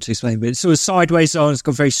difficult to explain, but it's sort of sideways on. It's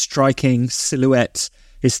got a very striking silhouette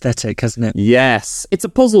aesthetic, hasn't it? Yes, it's a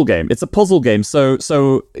puzzle game.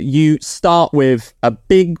 So you start with a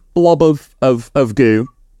big blob of goo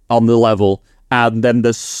on the level, and then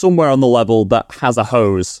there's somewhere on the level that has a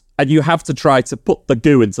hose, and you have to try to put the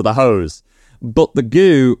goo into the hose. But the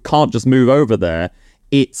goo can't just move over there.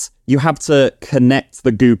 You have to connect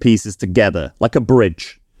the goo pieces together, like a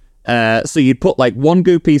bridge. So you'd put like one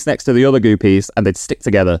goo piece next to the other goo piece, and they'd stick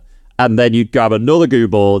together. And then you'd grab another goo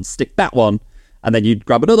board, stick that one, and then you'd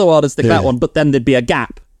grab another one and stick that one. But then there'd be a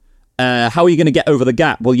gap. How are you going to get over the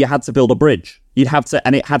gap? Well, you had to build a bridge. You'd have to,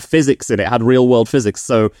 and it had physics in it, had real world physics.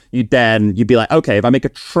 So you'd be like, okay, if I make a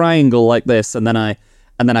triangle like this, and then I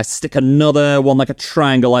stick another one like a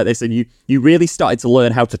triangle like this, and you really started to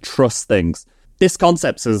learn how to trust things. This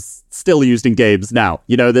concept is still used in games now.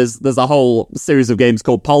 You know, there's a whole series of games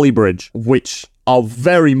called Polybridge, which are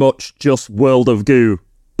very much just World of Goo,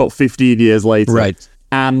 but 15 years later. Right.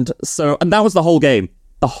 And that was the whole game.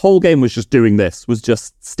 The whole game was just doing this, was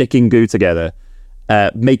just sticking goo together,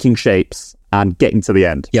 making shapes, and getting to the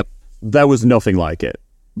end. Yep. There was nothing like it.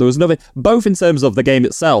 There was nothing, both in terms of the game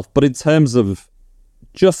itself, but in terms of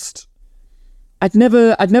just... I'd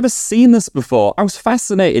never seen this before. I was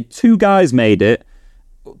fascinated. 2 guys made it.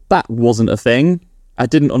 That wasn't a thing. I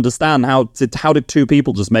didn't understand how did 2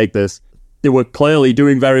 people just make this. They were clearly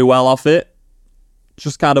doing very well off it.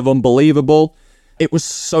 Just kind of unbelievable. It was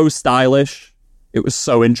so stylish. It was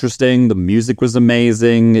so interesting. The music was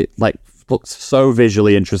amazing. It looked so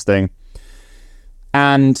visually interesting.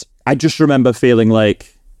 And I just remember feeling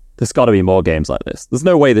like, there's got to be more games like this. There's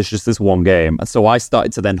no way there's just this one game. And so I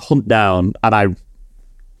started to then hunt down, and I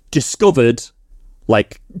discovered,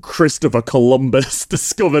 like Christopher Columbus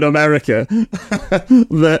discovered America,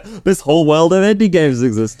 that this whole world of indie games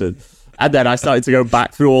existed. And then I started to go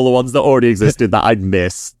back through all the ones that already existed that I'd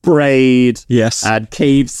missed. Braid, yes, and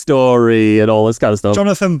Cave Story, and all this kind of stuff.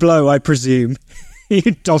 Jonathan Blow, I presume.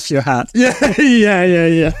 You doff your hat.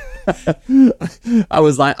 Yeah. I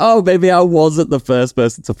was like, oh, maybe I wasn't the first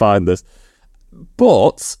person to find this.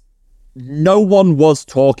 But no one was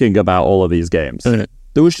talking about all of these games.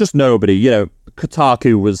 There was just nobody. You know,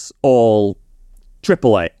 Kotaku was all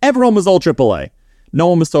AAA. Everyone was all AAA. No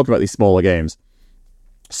one was talking about these smaller games.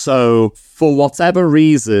 So, for whatever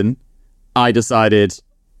reason, I decided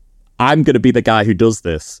I'm going to be the guy who does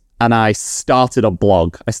this. And I started a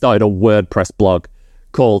blog. I started a WordPress blog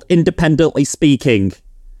called Independently Speaking.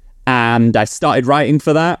 And I started writing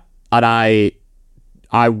for that. And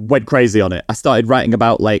I went crazy on it. I started writing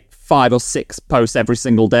about like 5 or 6 posts every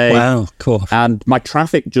single day. Wow, cool. And my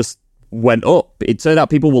traffic just went up. It turned out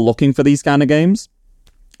people were looking for these kind of games.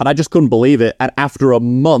 And I just couldn't believe it. And after a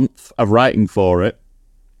month of writing for it,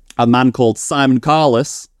 a man called Simon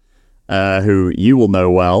Carless, who you will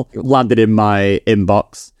know well, landed in my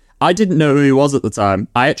inbox. I didn't know who he was at the time.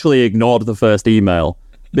 I actually ignored the first email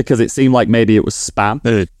because it seemed like maybe it was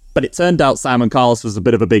spam. But it turned out Simon Carless was a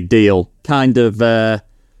bit of a big deal. Kind of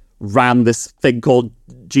ran this thing called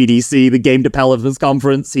GDC, the Game Developers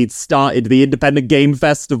Conference. He'd started the Independent Game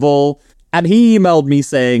Festival. And he emailed me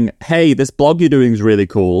saying, hey, this blog you're doing is really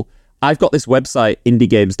cool. I've got this website,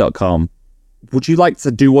 indiegames.com. Would you like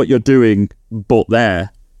to do what you're doing, but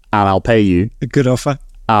there, and I'll pay you? A good offer.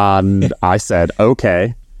 And I said,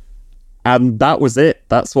 okay. And that was it.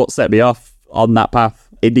 That's what set me off on that path.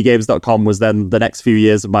 IndieGames.com was then the next few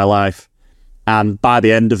years of my life. And by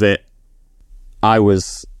the end of it, I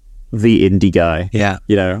was the indie guy. Yeah.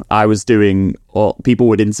 You know, I was doing, or people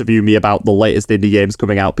would interview me about the latest indie games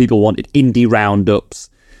coming out. People wanted indie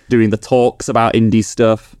roundups, doing the talks about indie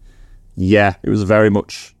stuff. Yeah, it was very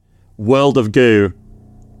much World of Goo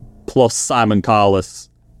plus Simon Carless.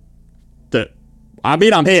 I'm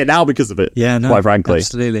here now because of it. Yeah, no, quite frankly.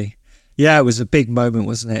 Absolutely. Yeah, it was a big moment,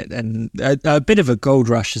 wasn't it? And a bit of a gold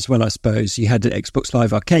rush as well, I suppose. You had Xbox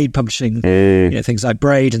Live Arcade publishing things like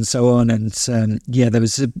Braid and so on. And there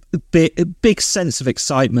was a big sense of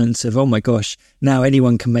excitement of, oh my gosh, now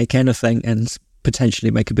anyone can make anything and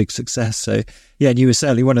potentially make a big success. So yeah, and you were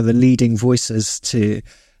certainly one of the leading voices to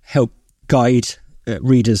help guide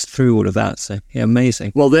readers through all of that. So yeah,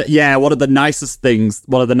 amazing. Well, one of the nicest things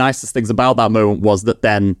about that moment was that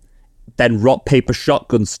then Rock Paper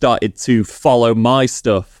Shotgun started to follow my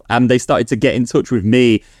stuff, and they started to get in touch with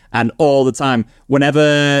me. And all the time,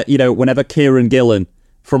 whenever Kieran Gillen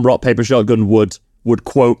from Rock Paper Shotgun would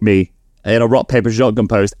quote me in a Rock Paper Shotgun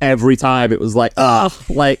post, every time it was like, oh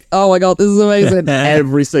my god, this is amazing.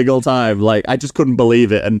 Every single time, like I just couldn't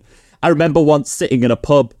believe it. And I remember once sitting in a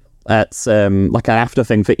pub at like an after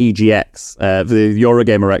thing for EGX, for the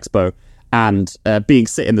Eurogamer Expo, and being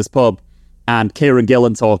sit in this pub and Kieran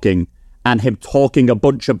Gillen talking, and him talking a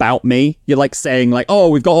bunch about me. You're like saying like, oh,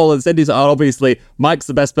 we've got all of this indies. Oh, obviously Mike's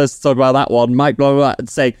the best person to talk about that one. Mike, blah, blah,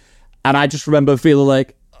 blah, and I just remember feeling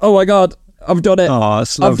like, oh my God, I've done it. Oh,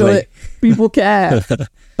 it's lovely. I've done it. People care.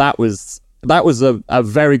 That was a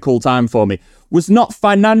very cool time for me. Was not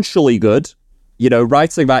financially good. You know,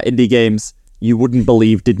 writing about indie games, you wouldn't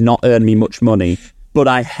believe, did not earn me much money, but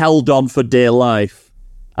I held on for dear life,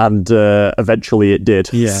 and eventually it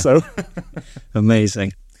did. Yeah. So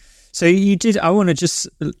amazing. So you did. I want to just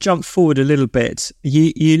jump forward a little bit.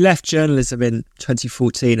 You left journalism in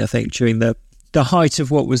 2014, I think, during the height of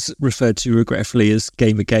what was referred to regretfully as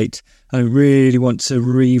Gamergate. I really want to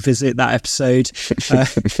revisit that episode.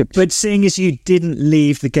 But seeing as you didn't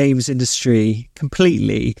leave the games industry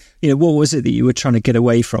completely, what was it that you were trying to get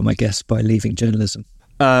away from, I guess, by leaving journalism?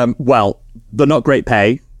 Well, the not great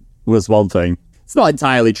pay was one thing. It's not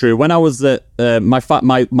entirely true. When I was at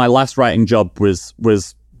my last writing job was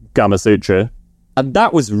Gamasutra, and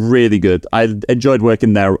that was really good. I enjoyed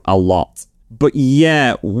working there a lot. But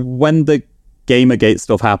yeah, when the Gamergate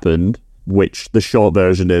stuff happened, which the short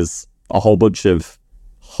version is a whole bunch of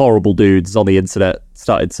horrible dudes on the internet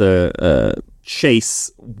started to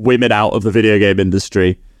chase women out of the video game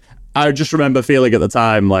industry, I just remember feeling at the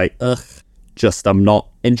time like, I'm not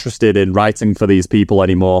interested in writing for these people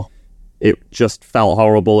anymore. It just felt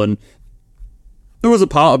horrible, and there was a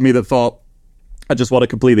part of me that thought, I just want to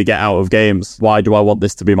completely get out of games. Why do I want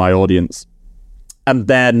this to be my audience? And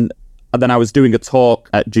then I was doing a talk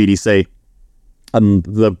at GDC, And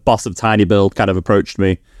the boss of Tiny Build kind of approached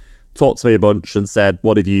me, talked to me a bunch and said,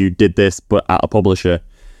 what if you did this but at a publisher?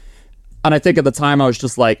 And I think at the time I was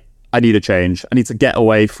just like, I need a change. I need to get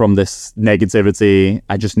away from this negativity.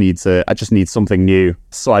 I just need something new.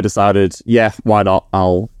 So I decided, yeah, why not?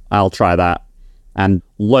 I'll try that. And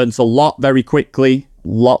learned a lot very quickly.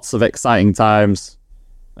 Lots of exciting times.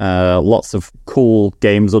 Lots of cool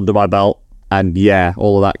games under my belt. And yeah,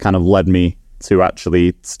 all of that kind of led me to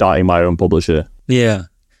actually starting my own publisher. Yeah.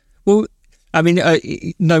 Well, I mean,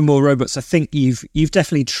 No More Robots, I think you've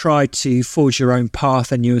definitely tried to forge your own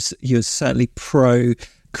path, and you're certainly pro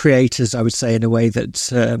creators, I would say, in a way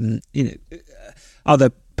that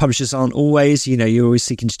other publishers aren't always. You're always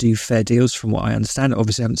seeking to do fair deals, from what I understand.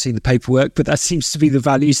 Obviously, I haven't seen the paperwork, but that seems to be the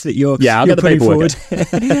values that you're putting forward.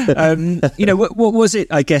 What was it,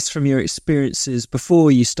 I guess, from your experiences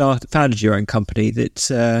before you founded your own company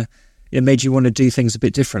that it made you want to do things a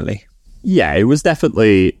bit differently? Yeah, it was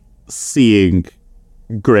definitely seeing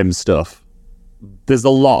grim stuff. There's a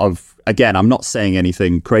lot of, again, I'm not saying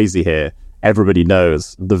anything crazy here. Everybody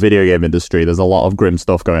knows the video game industry. There's a lot of grim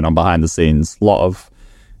stuff going on behind the scenes. A lot of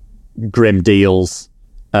grim deals,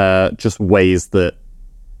 just ways that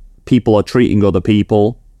people are treating other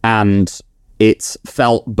people. And it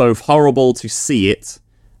felt both horrible to see it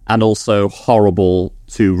and also horrible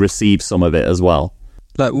to receive some of it as well.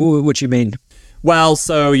 Like, what do you mean? Well,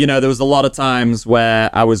 so, there was a lot of times where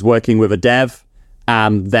I was working with a dev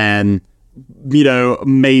and then,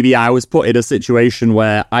 maybe I was put in a situation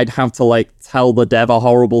where I'd have to, tell the dev a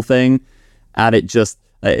horrible thing. And it just,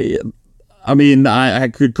 I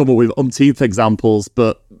could come up with umpteenth examples,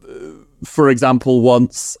 but for example,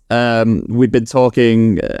 once we'd been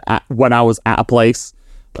talking when I was at a place.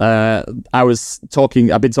 I've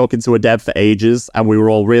been talking to a dev for ages, and we were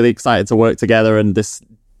all really excited to work together, and this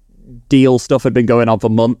deal stuff had been going on for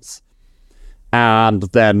months. And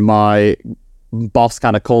then my boss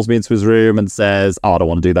kind of calls me into his room and says, I don't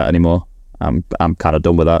want to do that anymore. I'm kind of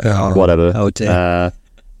done with that. Whatever. Oh dear.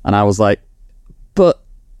 And I was like, but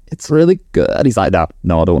it's really good. And he's like,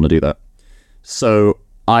 no, I don't want to do that. So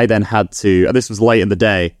I then had to, and this was late in the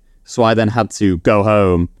day, so I then had to go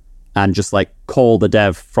home and just call the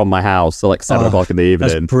dev from my house. So 7 o'clock in the evening.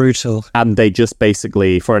 That's brutal. And they just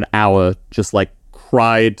basically, for an hour, just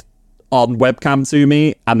cried on webcam to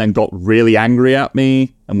me and then got really angry at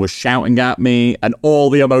me and was shouting at me and all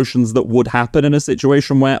the emotions that would happen in a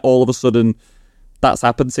situation where all of a sudden that's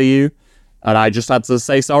happened to you. And I just had to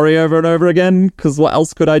say sorry over and over again, because what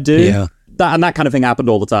else could I do? Yeah. That kind of thing happened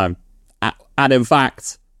all the time. And in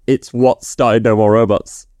fact, it's what started No More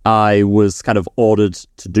Robots. I was kind of ordered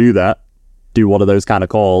to do one of those kind of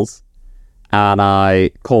calls. And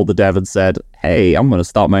I called the dev and said, hey, I'm going to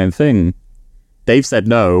start my own thing. They've said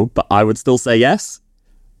no, but I would still say yes.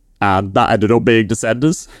 And that ended up being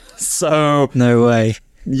Descenders. So, no way.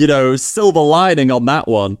 Silver lining on that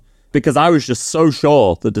one, because I was just so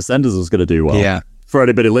sure that Descenders was going to do well. Yeah. For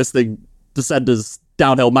anybody listening, Descenders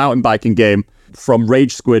downhill mountain biking game from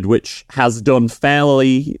Rage Squid, which has done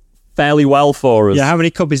fairly well for us. Yeah, how many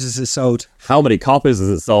copies has it sold? How many copies has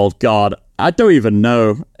it sold? God, I don't even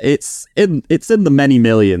know. It's in the many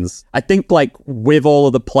millions. I think with all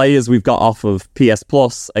of the players we've got off of PS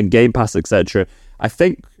Plus and Game Pass, etc., I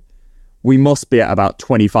think we must be at about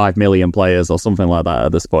 25 million players or something like that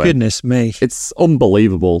at this point. Goodness me. It's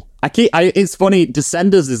unbelievable. It's funny,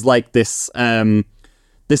 Descenders is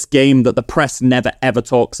this game that the press never ever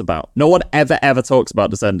talks about. No one ever talks about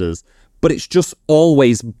Descenders, but it's just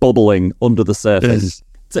always bubbling under the surface.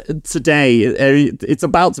 Today, it's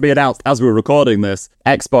about to be announced as we're recording this.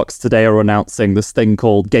 Xbox today are announcing this thing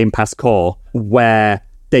called Game Pass Core, where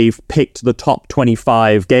they've picked the top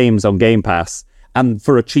 25 games on Game Pass, and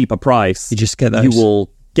for a cheaper price, you just get those. You will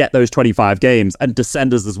get those 25 games, and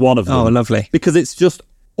Descenders is one of them. Oh, lovely. Because it's just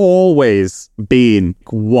always been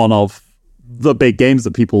one of the big games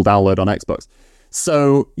that people download on Xbox.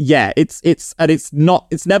 So yeah, it's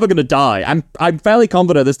never going to die. I'm fairly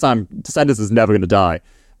confident this time Descenders is never going to die.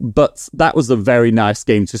 But that was a very nice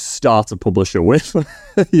game to start a publisher with.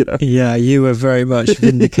 Yeah, you were very much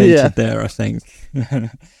vindicated there, I think.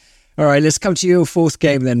 All right, let's come to your fourth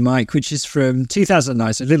game then, Mike, which is from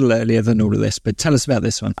 2009, so a little earlier than all of this, but tell us about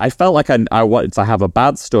this one. I felt like I wanted to have a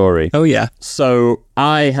bad story. Oh, yeah. So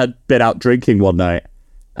I had been out drinking one night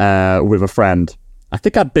with a friend. I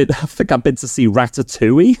think I'd been to see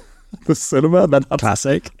Ratatouille at the cinema.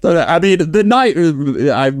 Classic. I mean, the night,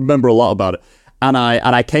 I remember a lot about it. And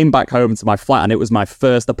I came back home to my flat, and it was my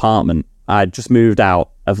first apartment. I'd just moved out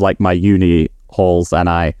of my uni halls, and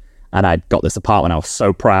I got this apartment. I was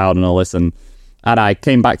so proud and all this, and I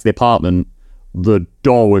came back to the apartment the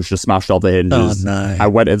door was just smashed off the hinges. Oh, no. I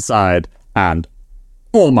went inside and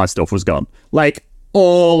all my stuff was gone. Like,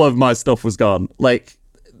 all of my stuff was gone. Like,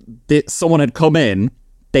 someone had come in,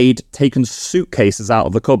 they'd taken suitcases out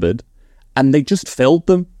of the cupboard, and they just filled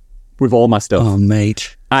them with all my stuff. Oh,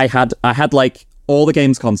 mate. I had like all the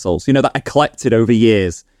games consoles, you know, that I collected over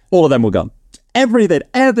years. All of them were gone. Everything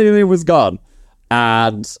was gone.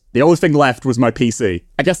 And the only thing left was my PC.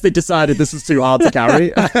 I guess they decided this was too hard to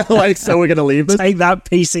carry. Like, so we're going to leave this. Take that,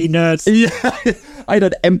 PC nerds. Yeah. I had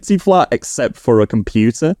an empty flat except for a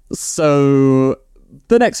computer. So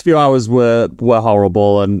the next few hours were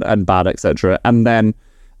horrible and bad, etc. And then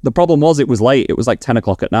the problem was it was late. It was like 10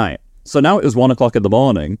 o'clock at night. So now it was 1 o'clock in the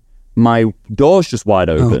morning. My door's just wide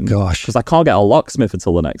open. Oh, gosh. Because I can't get a locksmith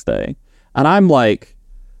until the next day. And I'm like,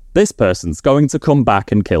 this person's going to come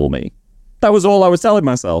back and kill me. That was all I was telling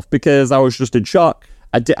myself because I was just in shock.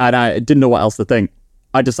 I didn't know what else to think.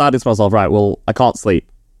 I decided to myself, right, well, I can't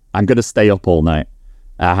sleep. I'm going to stay up all night.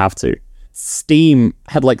 I have to. Steam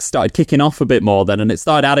had like started kicking off a bit more then, and it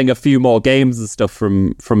started adding a few more games and stuff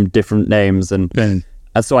from different names. And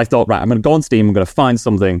so I thought, right, I'm going to go on Steam. I'm going to find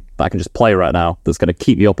something that I can just play right now that's going to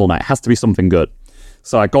keep me up all night. It has to be something good.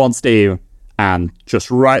 So I go on Steam, and just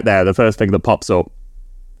right there, the first thing that pops up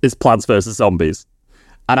is Plants vs. Zombies.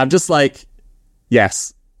 And I'm just like,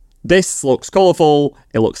 yes, this looks colourful,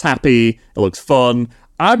 it looks happy, it looks fun.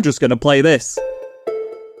 I'm just going to play this.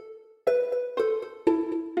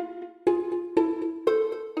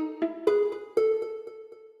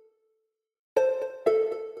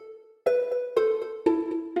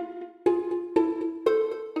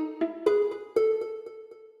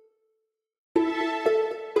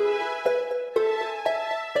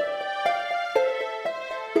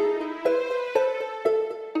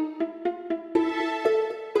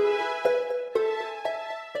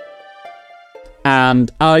 And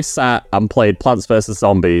I sat and played Plants vs.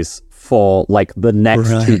 Zombies for like the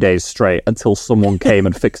next 2 days straight until someone came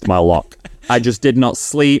and fixed my lock. I just did not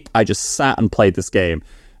sleep. I just sat and played this game.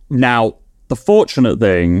 Now, the fortunate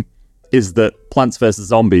thing is that Plants vs.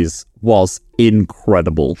 Zombies was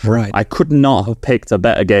incredible. Right. I could not have picked a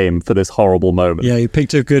better game for this horrible moment. Yeah, you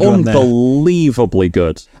picked a good one there. Unbelievably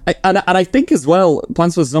good. And I think as well,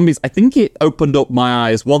 Plants vs. Zombies, I think it opened up my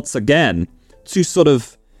eyes once again to sort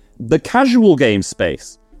of the casual game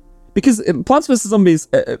space. Because Plants vs. Zombies,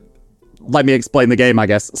 let me explain the game, I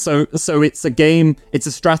guess. So it's a game, it's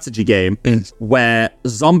a strategy game where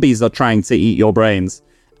zombies are trying to eat your brains,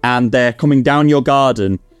 and they're coming down your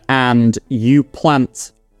garden, and you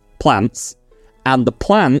plant plants, and the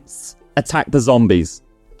plants attack the zombies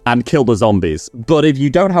and kill the zombies. But if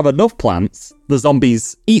you don't have enough plants, the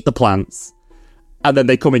zombies eat the plants, and then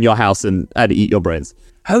they come in your house and eat your brains.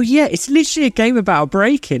 Oh yeah, it's literally a game about a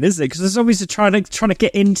break-in, isn't it? Because the zombies are trying to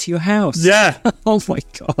get into your house. Yeah. Oh my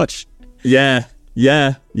gosh. Yeah.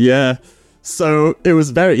 So it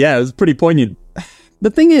was it was pretty poignant.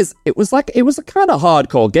 The thing is, it was a kind of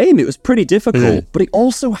hardcore game. It was pretty difficult, but it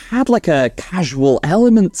also had like a casual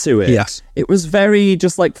element to it. Yes. It was very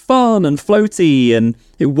just like fun and floaty, and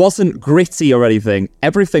it wasn't gritty or anything.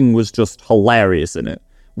 Everything was just hilarious in it.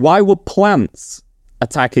 Why were plants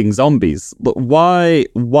attacking zombies? But why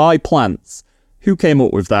plants? Who came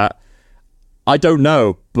up with that? I don't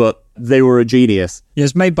know, but they were a genius. Yeah, it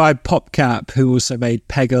was made by PopCap, who also made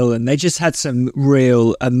Peggle, and they just had some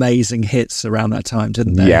real amazing hits around that time,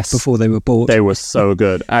 didn't they? Yes. Before they were bought. They were so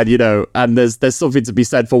good. And, you know, and there's something to be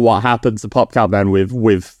said for what happened to PopCap then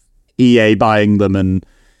with EA buying them and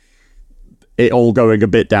it all going a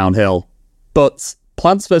bit downhill. But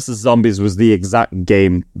Plants vs. Zombies was the exact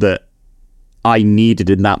game that I needed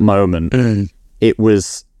in that moment. It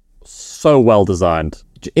was so well designed.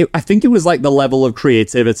 I think it was like the level of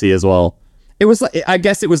creativity as well. It was like, I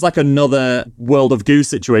guess it was like another World of Goo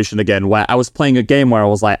situation again, where I was playing a game where I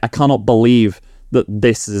was like, I cannot believe that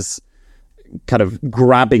this is kind of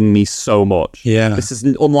grabbing me so much. Yeah. This is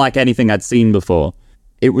unlike anything I'd seen before.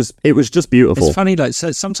 It was just beautiful. It's funny, like,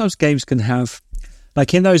 so sometimes games can have,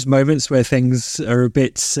 like, in those moments where things are a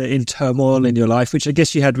bit in turmoil in your life, which I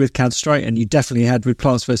guess you had with Counter-Strike and you definitely had with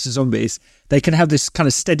Plants vs. Zombies, they can have this kind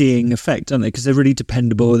of steadying effect, don't they? Because they're really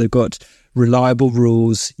dependable. They've got reliable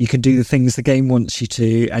rules. You can do the things the game wants you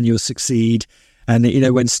to and you'll succeed. And, you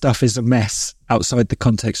know, when stuff is a mess outside the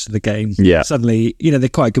context of the game, suddenly, you know, they're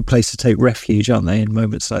quite a good place to take refuge, aren't they, in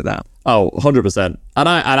moments like that? Oh, 100%. And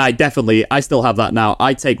I definitely, I still have that now.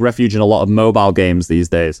 I take refuge in a lot of mobile games these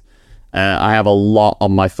days. I have a lot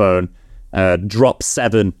on my phone. Drop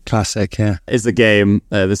 7. Classic, yeah. Is a game,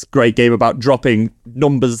 this great game about dropping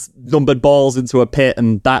numbered balls into a pit,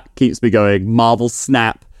 and that keeps me going. Marvel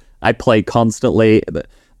Snap, I play constantly.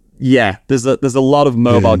 Yeah, there's a lot of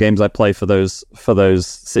mobile games I play for those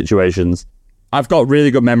situations. I've got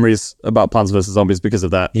really good memories about Plants vs. Zombies because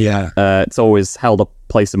of that. Yeah. It's always held a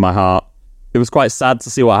place in my heart. It was quite sad to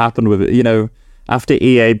see what happened with it. You know, after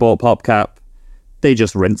EA bought PopCap, they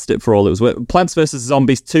just rinsed it for all it was worth. Plants vs.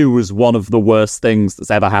 Zombies 2 was one of the worst things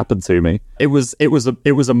that's ever happened to me. It was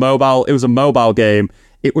a mobile game.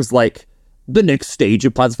 It was like the next stage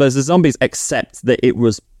of Plants vs. Zombies, except that it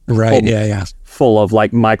was full of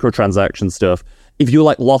like microtransaction stuff. If you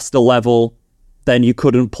like lost a level, then you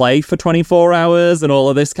couldn't play for 24 hours and all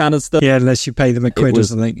of this kind of stuff. Yeah, unless you pay them a quid or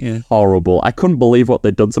something. Yeah, horrible. I couldn't believe what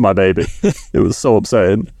they'd done to my baby. It was so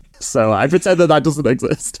upsetting. So I pretend that doesn't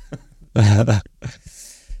exist.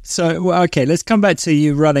 So, okay, let's come back to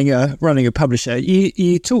you running a publisher.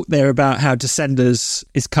 You talked there about how Descenders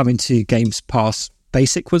is coming to Games Pass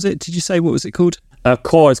Basic, was it? Did you say, what was it called?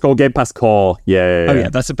 Core. It's called Game Pass Core. Yeah. Oh, yeah,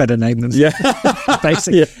 that's a better name than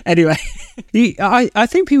Basic. Yeah. Anyway, I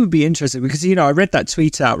think people would be interested because, you know, I read that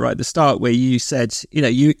tweet out right at the start where you said, you know,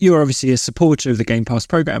 you're obviously a supporter of the Game Pass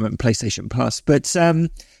program and PlayStation Plus, but,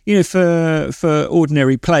 you know, for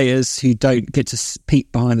ordinary players who don't get to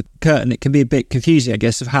peek behind the curtain, it can be a bit confusing, I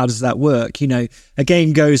guess, of how does that work? You know, a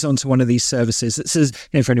game goes onto one of these services that says,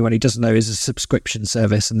 you know, for anyone who doesn't know, is a subscription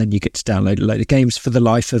service, and then you get to download a load of games for the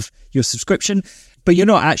life of your subscription. But you're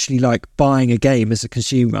not actually like buying a game as a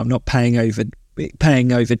consumer. I'm not paying over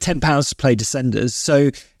 £10 to play Descenders.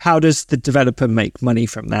 So how does the developer make money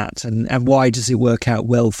from that, and why does it work out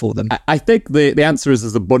well for them? I think the answer is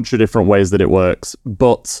there's a bunch of different ways that it works,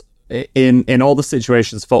 but in all the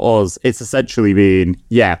situations for us, it's essentially been,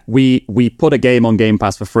 we put a game on Game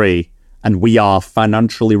Pass for free, and we are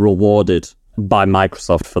financially rewarded by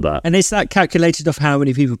Microsoft for that. And is that calculated off how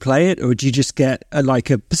many people play it, or do you just get a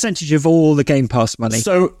percentage of all the Game Pass money?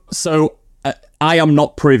 So I am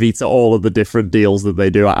not privy to all of the different deals that they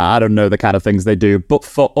do. I don't know the kind of things they do. But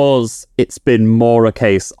for us, it's been more a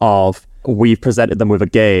case of we've presented them with a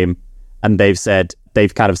game and they've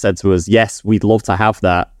kind of said to us, yes, we'd love to have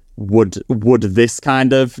that. Would this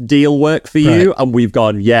kind of deal work for you? Right. And we've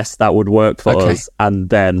gone, yes, that would work for us. And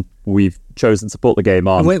then we've chosen to put the game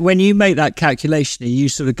on. When you make that calculation, are you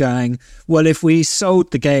sort of going, well, if we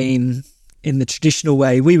sold the game in the traditional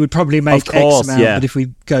way, we would probably make X amount, but if we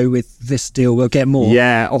go with this deal, we'll get more.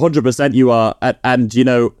 Yeah, 100% you are. And, you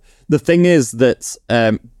know, the thing is that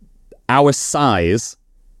our size,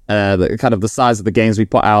 the size of the games we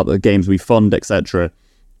put out, the games we fund, etc.,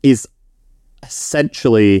 is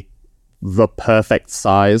essentially the perfect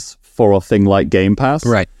size for a thing like Game Pass.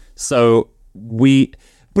 Right. So we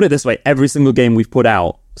put it this way, every single game we've put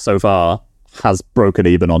out so far has broken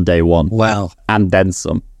even on day one. Wow. And then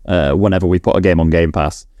some. Whenever we put a game on Game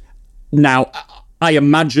Pass. Now, I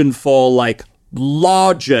imagine for like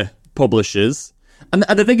larger publishers, and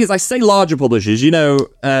the thing is, I say larger publishers, you know,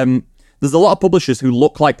 there's a lot of publishers who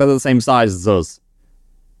look like they're the same size as us,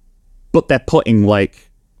 but they're putting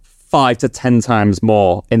like 5 to 10 times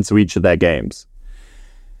more into each of their games.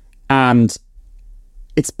 And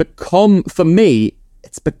it's become, for me,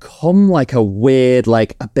 like a weird,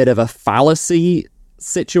 like a bit of a fallacy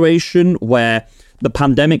situation where the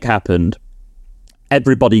pandemic happened,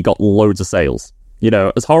 everybody got loads of sales. You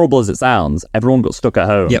know, as horrible as it sounds, everyone got stuck at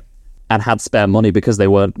home and had spare money because they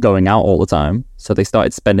weren't going out all the time. So they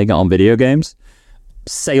started spending it on video games.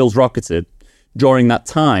 Sales rocketed. During that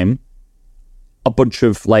time, a bunch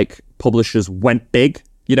of like publishers went big.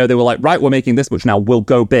 You know, they were like, right, we're making this much now. We'll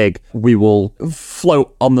go big. We will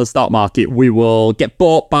float on the stock market. We will get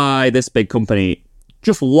bought by this big company.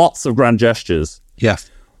 Just lots of grand gestures. Yeah.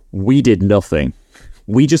 We did nothing.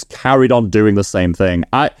 We just carried on doing the same thing.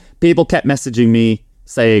 People kept messaging me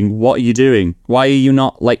saying, what are you doing? Why are you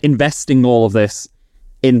not like investing all of this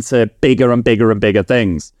into bigger and bigger and bigger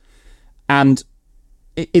things? And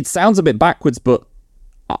it sounds a bit backwards, but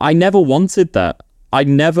I never wanted that. I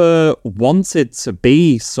never wanted to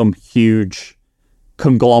be some huge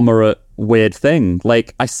conglomerate weird thing.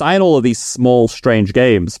 Like, I sign all of these small, strange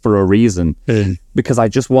games for a reason because I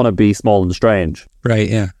just want to be small and strange. Right,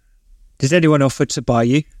 yeah. Did anyone offer to buy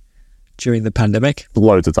you during the pandemic?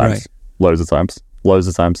 Loads of times. Right. Loads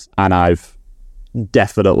of times. And I've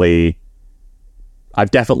definitely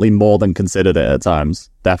more than considered it at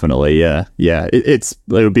times. Definitely, yeah. Yeah, it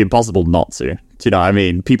would be impossible not to. Do you know what I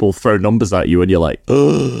mean? People throw numbers at you and you're like,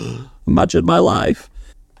 ugh, imagine my life.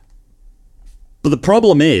 But the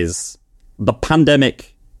problem is, the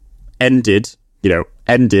pandemic ended,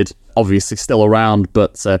 obviously still around,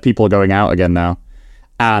 but people are going out again now.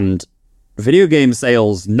 And video game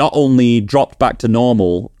sales not only dropped back to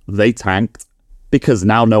normal, they tanked because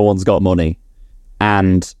now no one's got money.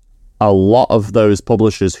 And a lot of those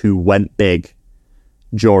publishers who went big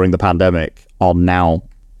during the pandemic are now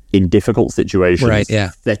in difficult situations. Right,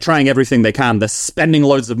 yeah. They're trying everything they can. They're spending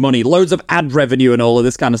loads of money, loads of ad revenue and all of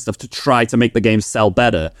this kind of stuff to try to make the game sell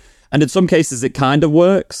better. And in some cases, it kind of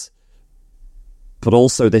works. But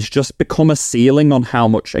also, there's just become a ceiling on how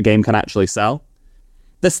much a game can actually sell.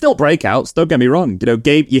 There's still breakouts, don't get me wrong. You know,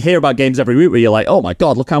 you hear about games every week where you're like, oh my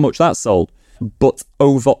God, look how much that sold. But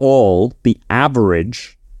overall, the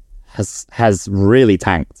average has really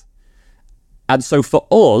tanked. And so for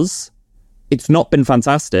us, it's not been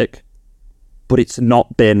fantastic, but it's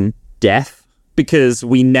not been death, because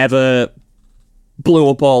we never blew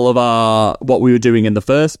up all of what we were doing in the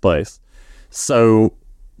first place. So,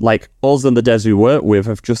 like, us and the devs we work with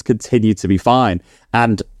have just continued to be fine.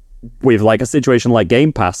 And with, like, a situation like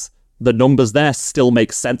Game Pass, the numbers there still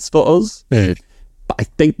make sense for us. But I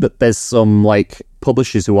think that there's some, like,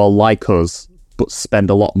 publishers who are like us, but spend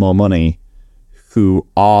a lot more money, who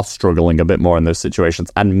are struggling a bit more in those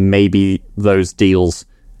situations, and maybe those deals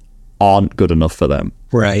aren't good enough for them.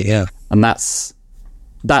 Right, yeah. And that's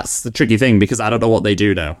the tricky thing, because I don't know what they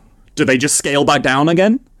do now. Do they just scale back down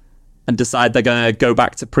again and decide they're going to go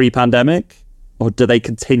back to pre-pandemic? Or do they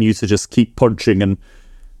continue to just keep punching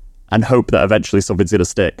and hope that eventually something's going to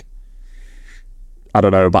stick? I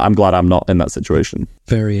don't know, but I'm glad I'm not in that situation.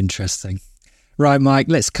 Very interesting. Right, Mike,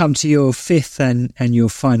 let's come to your fifth and your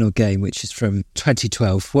final game, which is from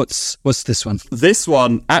 2012. What's this one? This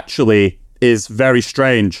one actually is very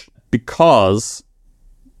strange, because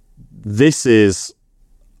this is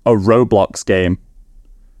a Roblox game.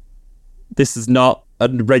 This is not a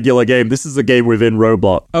regular game. This is a game within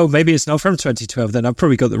Roblox. Oh, maybe it's not from 2012 then. I've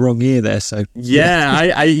probably got the wrong year there. So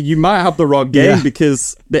yeah, you might have the wrong game,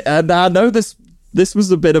 because I know this was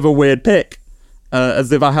a bit of a weird pick.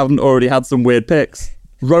 As if I haven't already had some weird picks.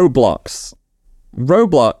 Roblox.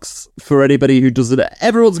 Roblox, for anybody who doesn't...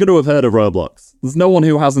 Everyone's going to have heard of Roblox. There's no one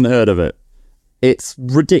who hasn't heard of it. It's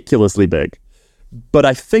ridiculously big. But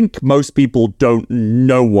I think most people don't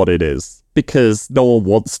know what it is, because no one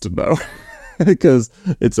wants to know. Because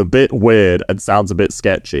it's a bit weird and sounds a bit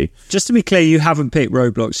sketchy. Just to be clear, you haven't picked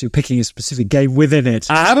Roblox. You're picking a specific game within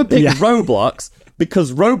it. I haven't picked Roblox,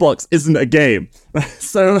 because Roblox isn't a game.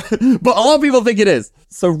 So, but a lot of people think it is.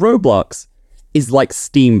 So Roblox is like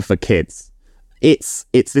Steam for kids. It's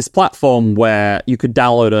this platform where you could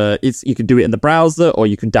download you can do it in the browser, or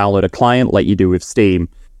you can download a client like you do with Steam.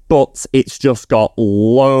 But it's just got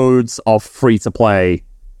loads of free-to-play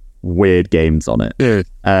weird games on it.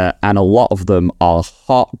 And a lot of them are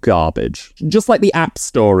hot garbage. Just like the App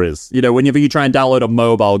Store is. You know, whenever you try and download a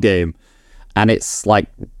mobile game, and it's like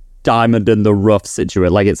diamond in the rough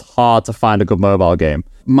situation. Like, it's hard to find a good mobile game.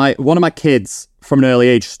 One of my kids from an early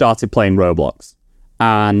age started playing Roblox,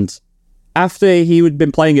 and after he had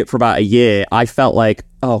been playing it for about a year, I felt like,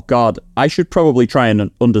 oh God, I should probably try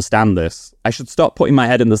and understand this. I should stop putting my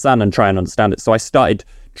head in the sand and try and understand it. So I started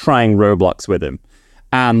trying Roblox with him,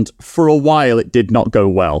 and for a while it did not go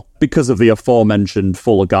well because of the aforementioned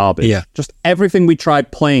full of garbage. Yeah. Just everything we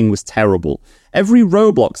tried playing was terrible. Every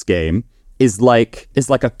Roblox game is like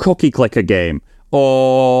a cookie clicker game,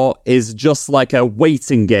 or is just like a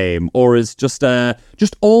waiting game, or is just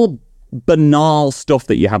all banal stuff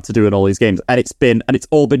that you have to do in all these games. And it's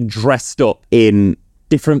all been dressed up in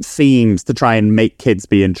different themes to try and make kids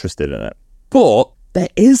be interested in it. But there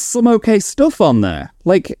is some okay stuff on there.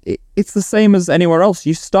 Like, it's the same as anywhere else.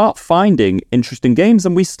 You start finding interesting games,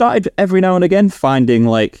 and we started every now and again finding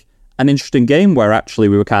like an interesting game where actually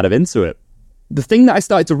we were kind of into it. The thing that I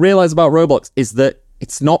started to realize about Roblox is that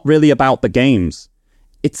it's not really about the games.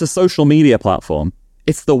 It's a social media platform.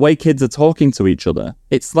 It's the way kids are talking to each other.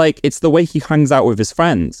 It's the way he hangs out with his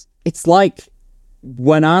friends. It's like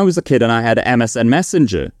when I was a kid and I had MSN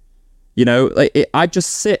Messenger. You know, I'd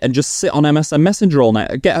just sit on MSN Messenger all night.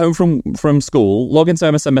 I'd get home from school, log into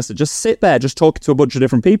MSN Messenger, just sit there, just talking to a bunch of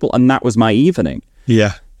different people, and that was my evening.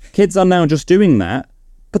 Yeah. Kids are now just doing that,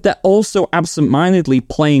 but they're also absent-mindedly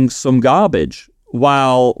playing some garbage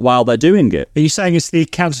while they're doing it. Are you saying it's the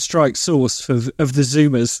Counter-Strike source of the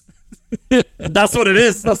Zoomers? That's what it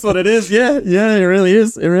is. That's what it is. Yeah, it really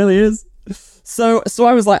is. It really is. So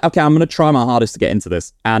I was like, okay, I'm going to try my hardest to get into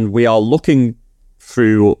this. And we are looking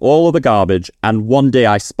through all of the garbage, and one day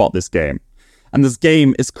I spot this game. And this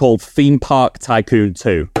game is called Theme Park Tycoon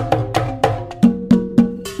 2.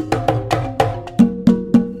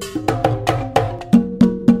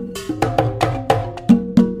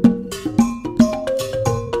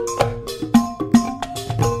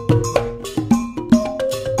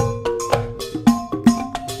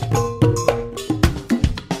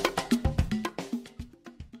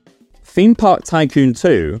 Theme Park Tycoon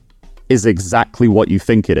 2 is exactly what you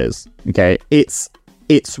think it is. Okay, it's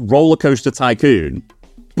Roller Coaster Tycoon,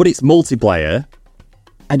 but it's multiplayer,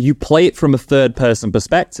 and you play it from a third-person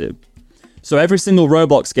perspective. So every single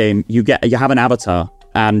Roblox game, you have an avatar,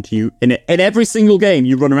 and in every single game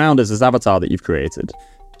you run around as this avatar that you've created.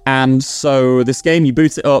 And so this game, you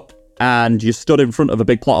boot it up, and you stood in front of a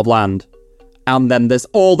big plot of land, and then there's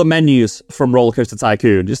all the menus from Roller Coaster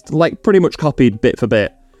Tycoon, just like pretty much copied bit for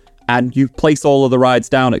bit, and you place all of the rides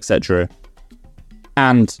down, etc.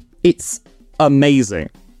 And it's amazing.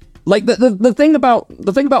 Like the thing about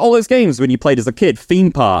all those games when you played as a kid,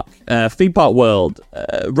 Theme Park World,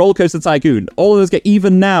 Roller Coaster Tycoon, all of those games,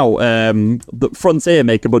 even now, the Frontier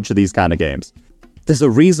make a bunch of these kind of games. There's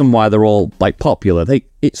a reason why they're all like popular.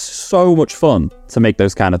 It's so much fun to make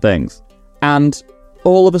those kind of things. And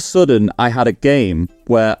all of a sudden, I had a game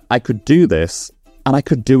where I could do this, and I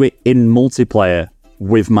could do it in multiplayer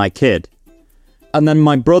with my kid. And then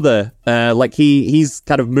my brother, he's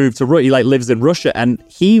kind of moved to he lives in Russia, and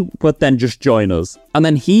he would then just join us. And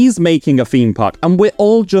then he's making a theme park, and we're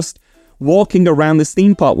all just walking around this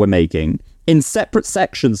theme park we're making in separate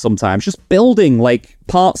sections sometimes, just building like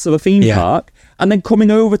parts of a theme park, and then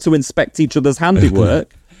coming over to inspect each other's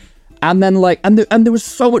handiwork. And then and there was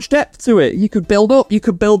so much depth to it. You could build up, you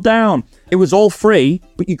could build down. It was all free,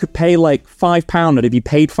 but you could pay like £5, and if you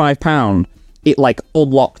paid £5, it like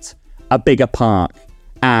unlocked a bigger park,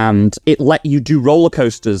 and it let you do roller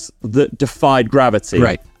coasters that defied gravity,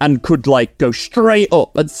 right? And could like go straight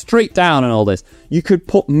up and straight down and all this. You could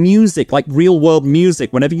put music, like real world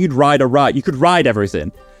music, whenever you'd ride a ride. You could ride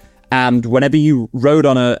everything, and whenever you rode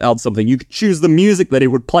on something, you could choose the music that it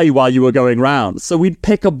would play while you were going round. So we'd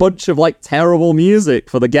pick a bunch of like terrible music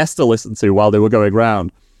for the guests to listen to while they were going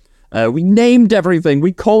round. We named everything,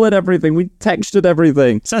 we colored everything, we textured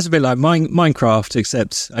everything. Sounds a bit like Minecraft,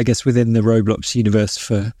 except I guess within the Roblox universe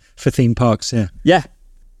for theme parks, yeah. Yeah,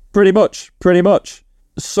 pretty much.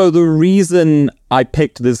 So the reason I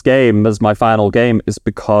picked this game as my final game is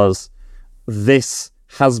because this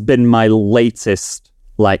has been my latest,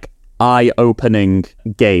 like, eye-opening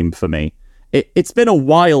game for me. It's been a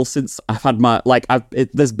while since I've had my,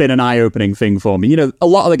 there's been an eye-opening thing for me. You know, a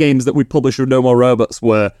lot of the games that we published with No More Robots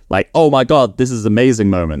were like, oh my God, this is amazing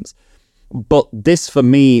moments. But this for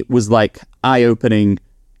me was like eye-opening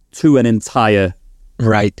to an entire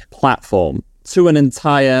platform, to an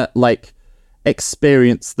entire like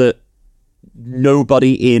experience that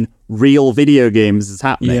nobody in real video games is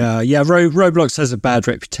happening. Yeah. Roblox has a bad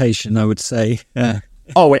reputation, I would say. Yeah.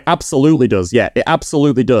 Oh, it absolutely does. Yeah, it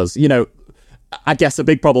absolutely does. You know, I guess a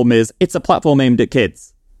big problem is it's a platform aimed at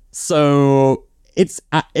kids. So it's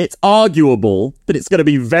arguable that it's going to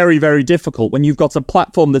be very, very difficult when you've got a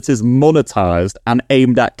platform that is monetized and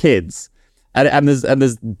aimed at kids. And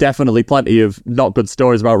there's definitely plenty of not good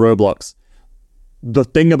stories about Roblox. The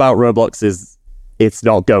thing about Roblox is it's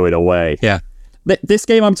not going away. Yeah. This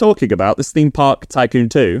game I'm talking about, this Theme Park Tycoon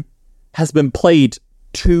 2, has been played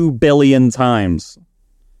 2 billion times.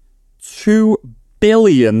 2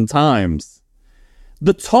 billion times.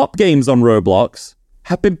 The top games on Roblox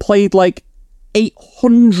have been played like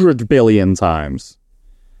 800 billion times.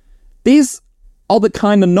 These are the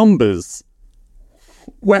kind of numbers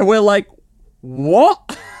where we're like,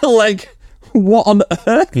 what? Like, what on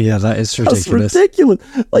earth? Yeah, that is ridiculous. That's ridiculous.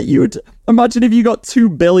 Like, you would imagine if you got 2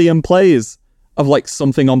 billion plays of like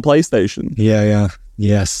something on PlayStation. Yeah.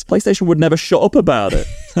 Yes. PlayStation would never shut up about it.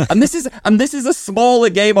 and this is a smaller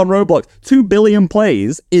game on Roblox. 2 billion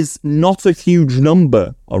plays is not a huge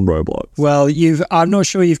number on Roblox. Well, I'm not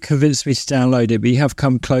sure you've convinced me to download it, but you have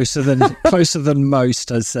come closer than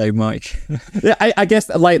most, I'd say, Mike. Yeah, I guess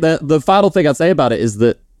like the final thing I'd say about it is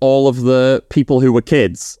that all of the people who were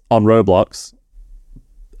kids on Roblox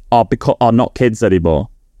are not kids anymore.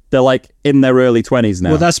 They're like in their early 20s now.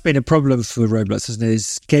 Well, that's been a problem for Roblox, isn't it?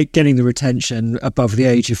 Is getting the retention above the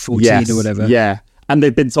age of 14 or whatever. Yeah. And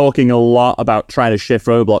they've been talking a lot about trying to shift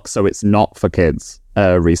Roblox so it's not for kids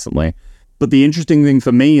recently. But the interesting thing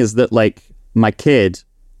for me is that like my kid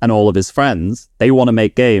and all of his friends, they want to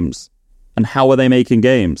make games. And how are they making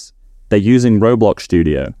games? They're using Roblox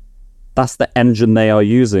Studio. That's the engine they are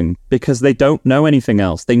using because they don't know anything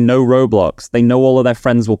else. They know Roblox. They know all of their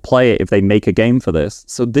friends will play it if they make a game for this.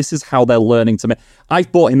 So this is how they're learning to make.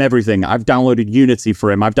 I've bought him everything. I've downloaded Unity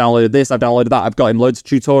for him. I've downloaded this. I've downloaded that. I've got him loads of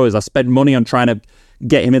tutorials. I spent money on trying to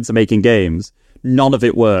get him into making games. None of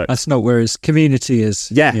it works. That's not where his community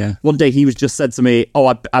is. Yeah. One day he was just said to me,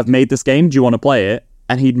 oh, I've made this game. Do you want to play it?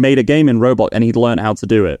 And he'd made a game in Roblox and he'd learned how to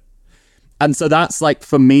do it. And so that's like,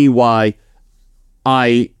 for me, why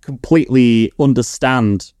I completely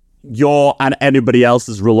understand your and anybody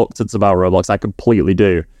else's reluctance about Roblox. I completely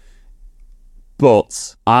do.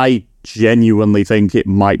 but I genuinely think it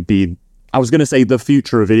might be, I was going to say the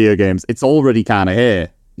future of video games. It's already kind of here.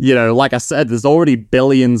 You know, like I said, there's already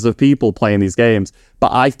billions of people playing these games,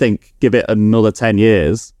 but I think give it another 10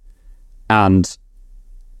 years and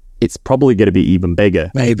it's probably going to be even bigger.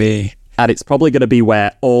 Maybe. And it's probably going to be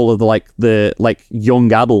where all of the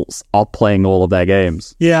young adults are playing all of their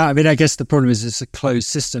games. Yeah, I mean, I guess the problem is it's a closed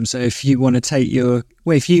system. So if you want to take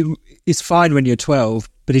it's fine when you're 12,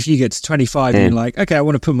 but if you get to 25 and you're like, okay, I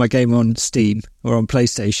want to put my game on Steam or on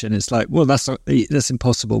PlayStation, it's like, well, that's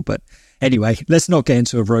impossible. But anyway, let's not get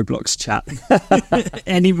into a Roblox chat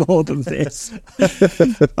any more than this.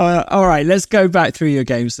 All right, let's go back through your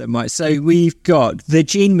games then, Mike. So we've got The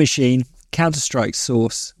Gene Machine, Counter-Strike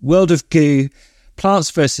Source, World of Goo,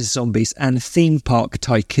 Plants vs. Zombies, and Theme Park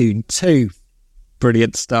Tycoon 2.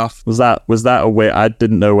 Brilliant stuff. Was that a weird? I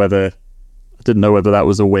didn't know whether that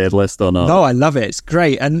was a weird list or not. No, I love it. It's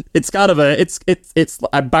great, and it's kind of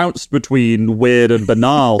I bounced between weird and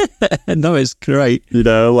banal. No, it's great. You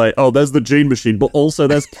know, like, oh, there's the Gene Machine, but also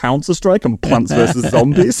there's Counter-Strike and Plants vs.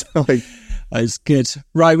 Zombies. Like, it's good.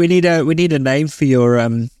 Right, we need a name for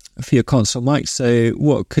your console, Mike. So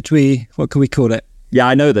what could we call it? Yeah,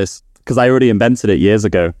 I know this because I already invented it years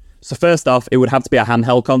ago. So first off, it would have to be a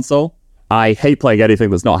handheld console. I hate playing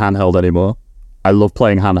anything that's not handheld anymore. I love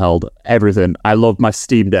playing handheld, everything. I love my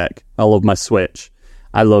Steam Deck. I love my Switch.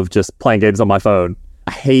 I love just playing games on my phone.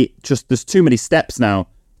 I hate there's too many steps now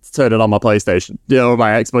to turn it on my PlayStation, you know, or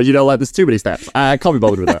my Xbox. You know, like, there's too many steps. I can't be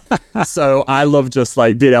bothered with that. So I love just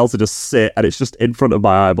like being able to just sit and it's just in front of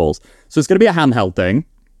my eyeballs. So it's going to be a handheld thing.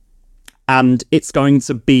 And it's going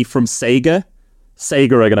to be from Sega.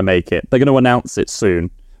 Sega are going to make it. They're going to announce it soon.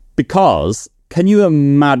 Because, can you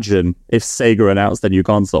imagine if Sega announced a new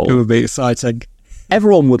console? It would be exciting.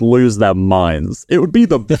 Everyone would lose their minds. It would be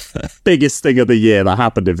the biggest thing of the year that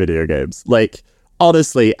happened in video games. Like,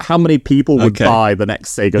 honestly, how many people would buy the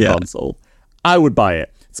next Sega console? I would buy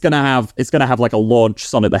it. It's gonna have like a launch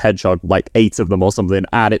Sonic the Hedgehog, like 8 of them or something,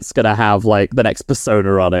 and it's gonna have like the next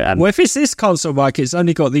Persona on it. And well, if it's this console, Mike, it's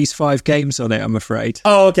only got these 5 games on it, I'm afraid.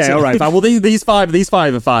 Oh, okay, all right, fine. Well, these five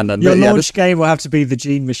are fine then. Your launch game will have to be the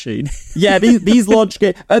Gene Machine. Yeah, these launch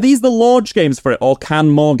games, are these the launch games for it, or can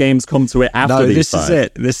more games come to it after these? This is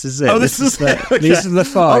it. This is it. Oh, this is it. Okay. These are the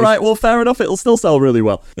 5. All right, well, fair enough. It'll still sell really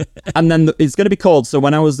well. And then it's going to be called. So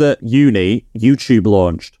when I was at uni, YouTube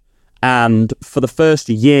launched. And for the first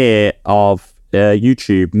year of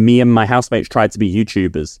YouTube, me and my housemates tried to be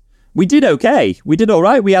YouTubers. We did okay. We did all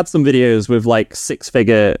right. We had some videos with like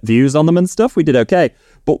 6-figure views on them and stuff. We did okay.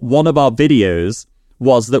 But one of our videos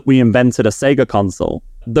was that we invented a Sega console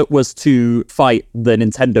that was to fight the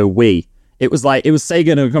Nintendo Wii. It was Sega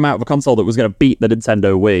going to come out with a console that was going to beat the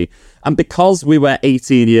Nintendo Wii. And because we were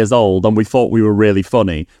 18 years old and we thought we were really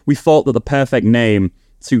funny, we thought that the perfect name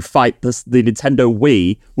to fight the Nintendo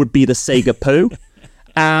Wii would be the Sega Poo.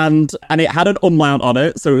 and it had an umlaut on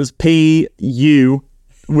it, so it was P-U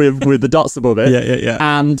with the dots above it. Yeah.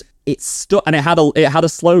 And it stuck, and it had a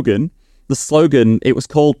slogan. The slogan, it was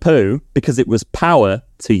called Poo because it was power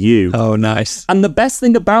to you. Oh, nice. And the best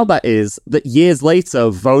thing about that is that years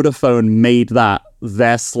later, Vodafone made that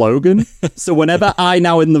their slogan. So whenever I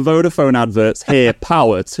now in the Vodafone adverts hear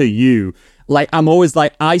power to you, like, I'm always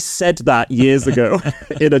like, I said that years ago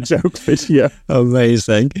in a joke video.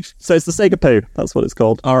 Amazing. So it's the Sega Poo. That's what it's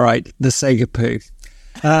called. All right, the Sega Poo.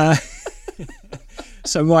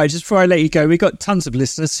 So, Mike, just before I let you go, we've got tons of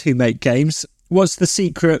listeners who make games. What's the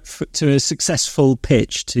secret to a successful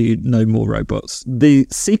pitch to No More Robots? The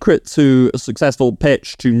secret to a successful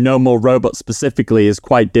pitch to No More Robots specifically is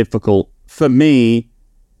quite difficult. For me,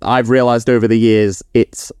 I've realized over the years,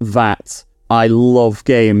 it's that I love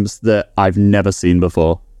games that I've never seen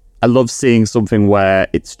before. I love seeing something where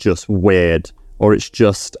it's just weird or it's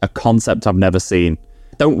just a concept I've never seen.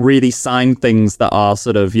 I don't really sign things that are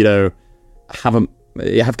sort of, you know, have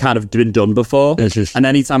kind of been done before. And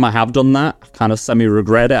anytime I have done that, I kind of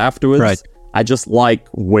semi-regret it afterwards. Right. I just like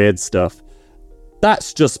weird stuff.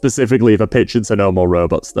 That's just specifically for pitching to No More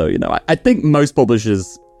Robots, though. You know, I think most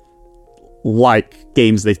publishers like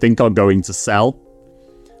games they think are going to sell.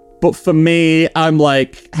 But for me, I'm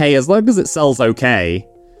like, hey, as long as it sells okay,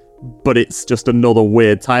 but it's just another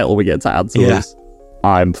weird title we get to add to us,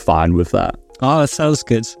 I'm fine with that. Oh, that sounds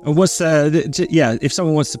good. And what's if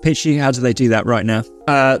someone wants to pitch you, how do they do that right now?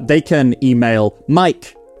 They can email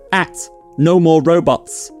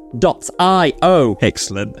mike@nomorobots.io.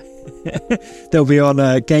 Excellent. They'll be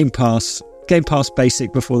on Game Pass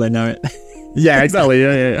Basic before they know it. Yeah, exactly.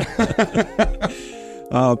 Yeah.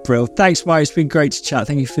 Oh, Brill. Thanks, Mike. It's been great to chat.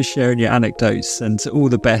 Thank you for sharing your anecdotes and all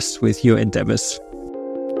the best with your endeavours.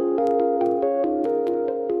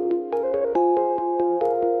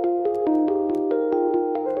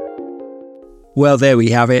 Well, there we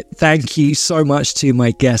have it. Thank you so much to my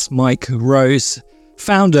guest, Mike Rose,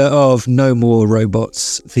 founder of No More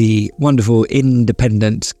Robots, the wonderful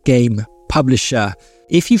independent game publisher.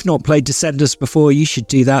 If you've not played Descenders before, you should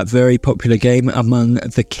do that. Very popular game among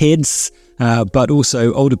the kids, but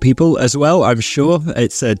also older people as well, I'm sure.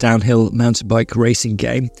 It's a downhill mountain bike racing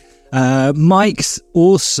game. Mike's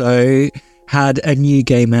also had a new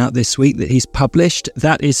game out this week that he's published.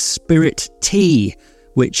 That is Spirit Tea,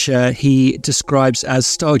 which he describes as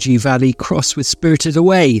Stardew Valley crossed with Spirited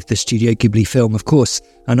Away, the Studio Ghibli film, of course,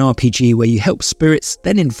 an RPG where you help spirits,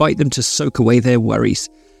 then invite them to soak away their worries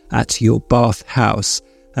at your bathhouse.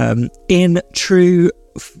 In true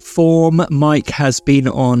form, Mike has been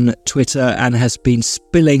on Twitter and has been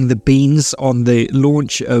spilling the beans on the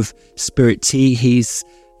launch of Spirit Tea. He's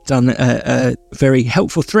done a very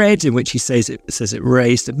helpful thread in which he says it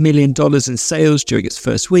raised $1 million in sales during its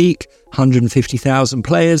first week, 150,000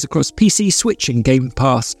 players across PC, Switch and Game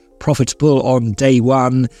Pass, profitable on day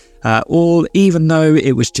one, all even though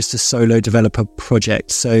it was just a solo developer project.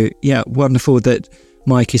 So yeah, wonderful that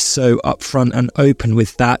Mike is so upfront and open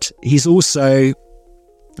with that. He's also,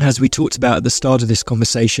 as we talked about at the start of this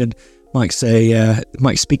conversation, Mike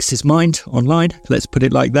speaks his mind online, let's put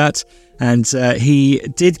it like that. And he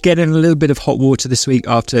did get in a little bit of hot water this week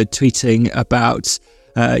after tweeting about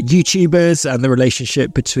YouTubers and the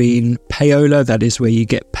relationship between payola, that is where you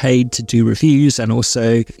get paid to do reviews, and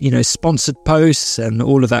also, sponsored posts and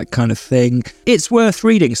all of that kind of thing. It's worth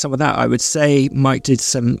reading some of that, I would say. Mike did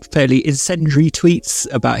some fairly incendiary tweets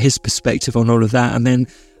about his perspective on all of that, and then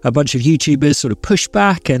a bunch of YouTubers sort of pushed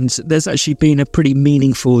back, and there's actually been a pretty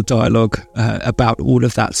meaningful dialogue about all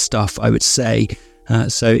of that stuff, I would say.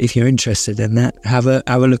 So if you're interested in that, have a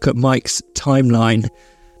look at Mike's timeline.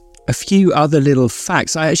 A few other little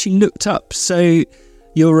facts I actually looked up. So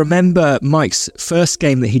you'll remember Mike's first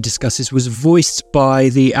game that he discusses was voiced by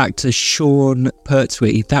the actor Sean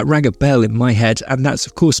Pertwee. That rang a bell in my head, and that's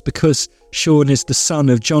of course because Sean is the son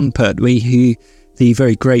of John Pertwee, the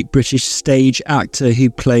very great British stage actor who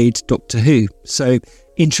played Doctor Who. So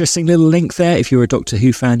interesting little link there. If you're a Doctor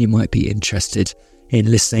Who fan, you might be interested in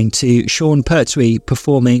listening to Sean Pertwee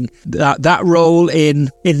performing that role in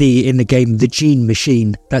the game The Gene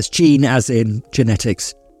Machine. That's gene as in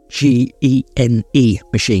genetics, Gene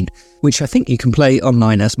machine, which I think you can play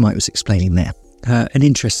online, as Mike was explaining there. An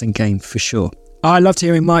interesting game for sure. I loved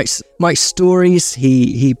hearing Mike's stories.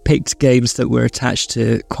 He picked games that were attached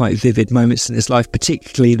to quite vivid moments in his life,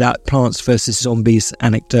 particularly that Plants vs. Zombies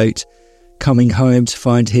anecdote. Coming home to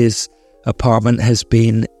find his apartment has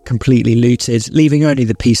been completely looted, leaving only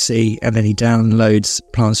the PC, and then he downloads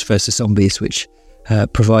Plants vs. Zombies, which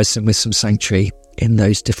provides him with some sanctuary in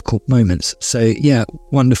those difficult moments. So yeah,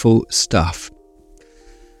 wonderful stuff.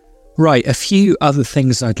 Right, a few other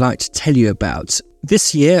things I'd like to tell you about.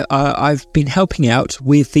 This year, I've been helping out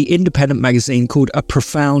with the independent magazine called A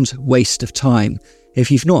Profound Waste of Time.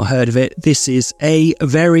 If you've not heard of it, this is a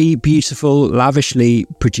very beautiful, lavishly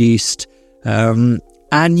produced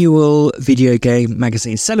annual video game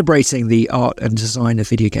magazine celebrating the art and design of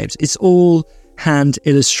video games. It's all hand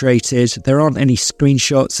illustrated. There aren't any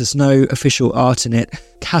screenshots. There's no official art in it.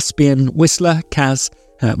 Caspian Whistler, Kaz,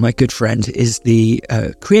 my good friend, is the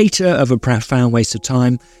creator of A Profound Waste of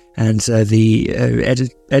Time and the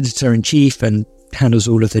editor-in-chief, and handles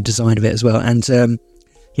all of the design of it as well. And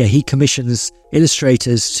he commissions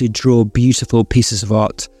illustrators to draw beautiful pieces of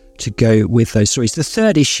art to go with those stories. The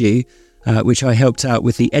third issue, which I helped out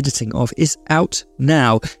with the editing of, is out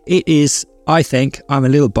now. It is, I think, I'm a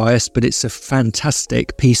little biased, but it's a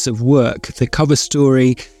fantastic piece of work. The cover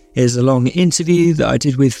story is a long interview that I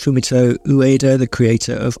did with Fumito Ueda, the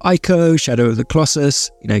creator of Ico, Shadow of the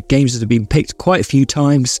Colossus, games that have been picked quite a few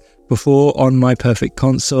times before on My Perfect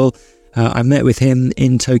Console. I met with him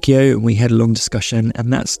in Tokyo and we had a long discussion,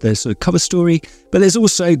 and that's the sort of cover story. But there's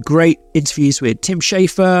also great interviews with Tim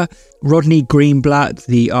Schafer, Rodney Greenblatt,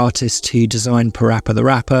 the artist who designed Parappa the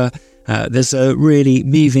Rapper. There's a really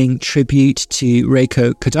moving tribute to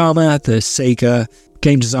Reiko Kodama, the Sega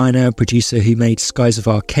game designer, producer who made Skies of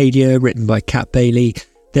Arcadia, written by Kat Bailey.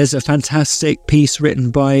 There's a fantastic piece written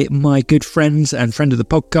by my good friend and friend of the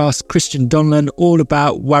podcast, Christian Donlan, all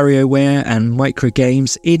about WarioWare and micro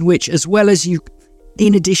games, in which, as well as you,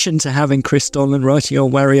 in addition to having Chris Donlan writing on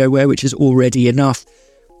WarioWare, which is already enough,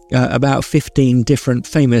 about 15 different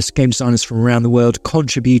famous game designers from around the world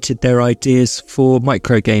contributed their ideas for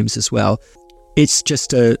micro games as well. It's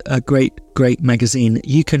just a great, great magazine.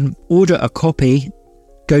 You can order a copy.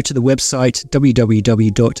 Go to the website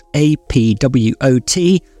www.apwot,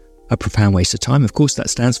 A Profound Waste of Time, of course, that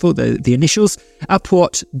stands for the initials,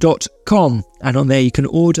 upwhat.com. And on there you can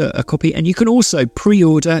order a copy, and you can also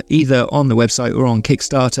pre-order either on the website or on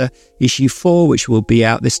Kickstarter issue 4, which will be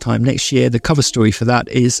out this time next year. The cover story for that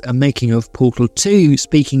is a making of Portal 2,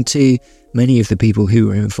 speaking to many of the people who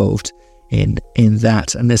were involved in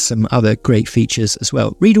that, and there's some other great features as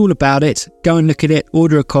well. Read all about it, go and look at it,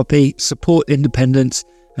 order a copy, support independent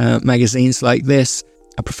magazines like this.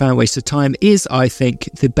 A Profound Waste of Time is, I think,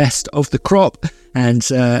 the best of the crop, and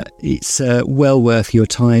it's well worth your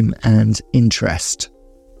time and interest.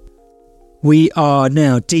 We are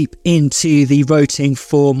now deep into the voting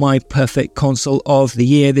for my perfect console of the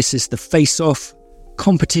year. This is the face-off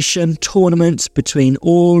competition tournament between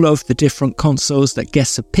all of the different consoles that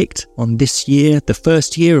guests have picked on this year, the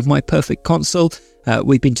first year of my perfect console.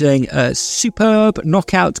 We've been doing a superb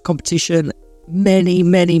knockout competition.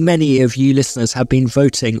 Many of you listeners have been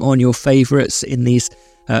voting on your favourites in these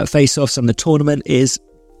face-offs, and the tournament is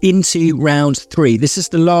into round 3. This is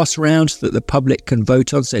the last round that the public can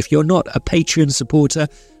vote on, so if you're not a Patreon supporter,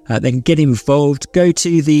 then get involved. Go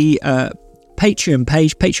to the Patreon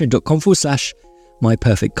page,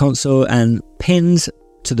 patreon.com/myperfectconsole, and pinned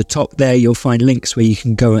to the top there you'll find links where you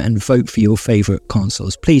can go and vote for your favourite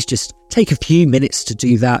consoles. Please just take a few minutes to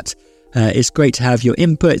do that. It's great to have your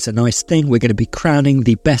input. It's a nice thing. We're going to be crowning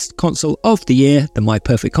the best console of the year, the My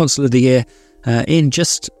Perfect Console of the Year, in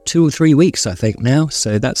just 2 or 3 weeks, I think, now.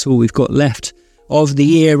 So that's all we've got left of the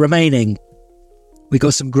year remaining. We've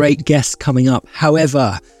got some great guests coming up.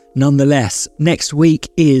 However, nonetheless, next week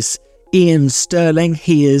is Ian Sterling.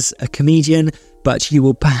 He is a comedian, but you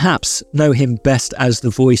will perhaps know him best as the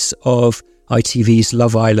voice of ITV's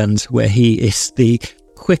Love Island, where he is the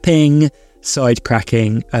quipping,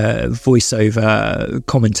 side-cracking voiceover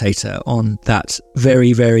commentator on that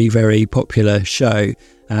very popular show.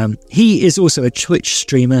 He is also a Twitch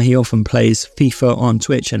streamer. He often plays FIFA on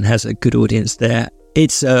Twitch and has a good audience there.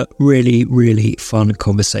 It's a really fun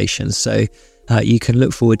conversation, so you can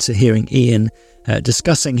look forward to hearing Ian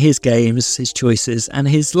discussing his games, his choices, and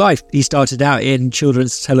his life. He started out in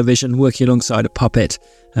children's television working alongside a puppet,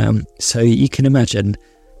 so you can imagine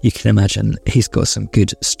he's got some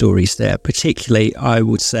good stories there, particularly, I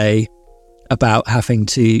would say, about having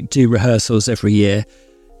to do rehearsals every year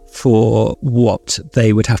for what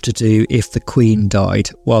they would have to do if the Queen died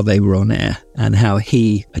while they were on air, and how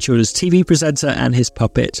he, a children's TV presenter, and his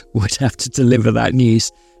puppet would have to deliver that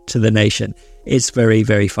news to the nation. It's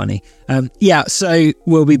very funny. So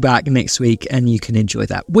we'll be back next week, and you can enjoy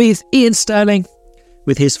that with Ian Sterling,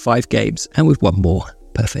 with his 5 games, and with one more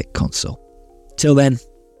perfect console. Till then,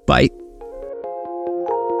 bye.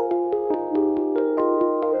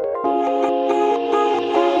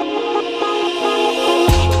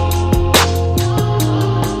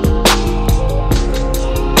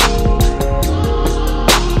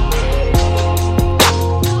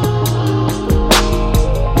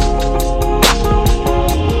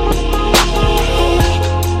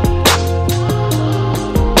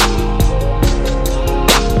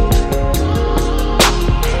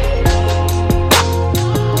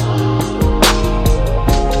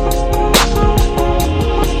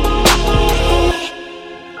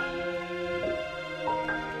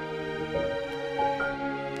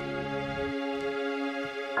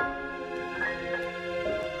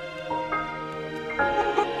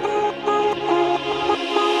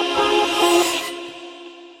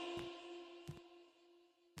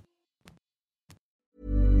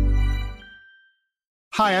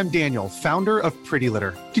 Hi, I'm Daniel, founder of Pretty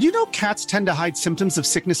Litter. Did you know cats tend to hide symptoms of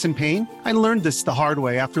sickness and pain? I learned this the hard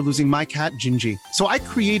way after losing my cat, Gingy. So I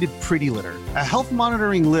created Pretty Litter, a health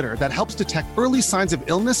monitoring litter that helps detect early signs of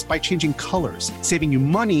illness by changing colors, saving you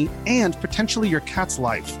money and potentially your cat's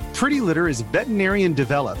life. Pretty Litter is veterinarian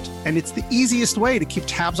developed, and it's the easiest way to keep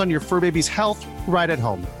tabs on your fur baby's health right at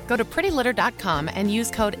home. Go to prettylitter.com and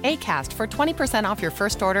use code ACAST for 20% off your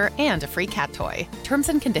first order and a free cat toy. Terms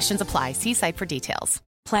and conditions apply. See site for details.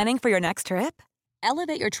 Planning for your next trip?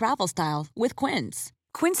 Elevate your travel style with Quince.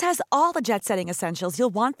 Quince has all the jet-setting essentials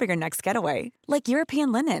you'll want for your next getaway, like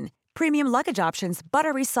European linen, premium luggage options,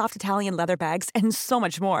 buttery soft Italian leather bags, and so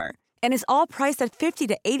much more. And is all priced at 50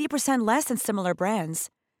 to 80% less than similar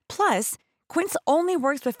brands. Plus, Quince only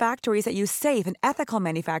works with factories that use safe and ethical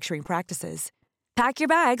manufacturing practices. Pack your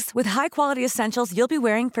bags with high-quality essentials you'll be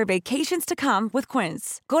wearing for vacations to come with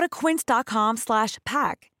Quince. Go to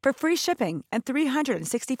quince.com/pack for free shipping and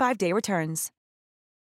 365-day returns.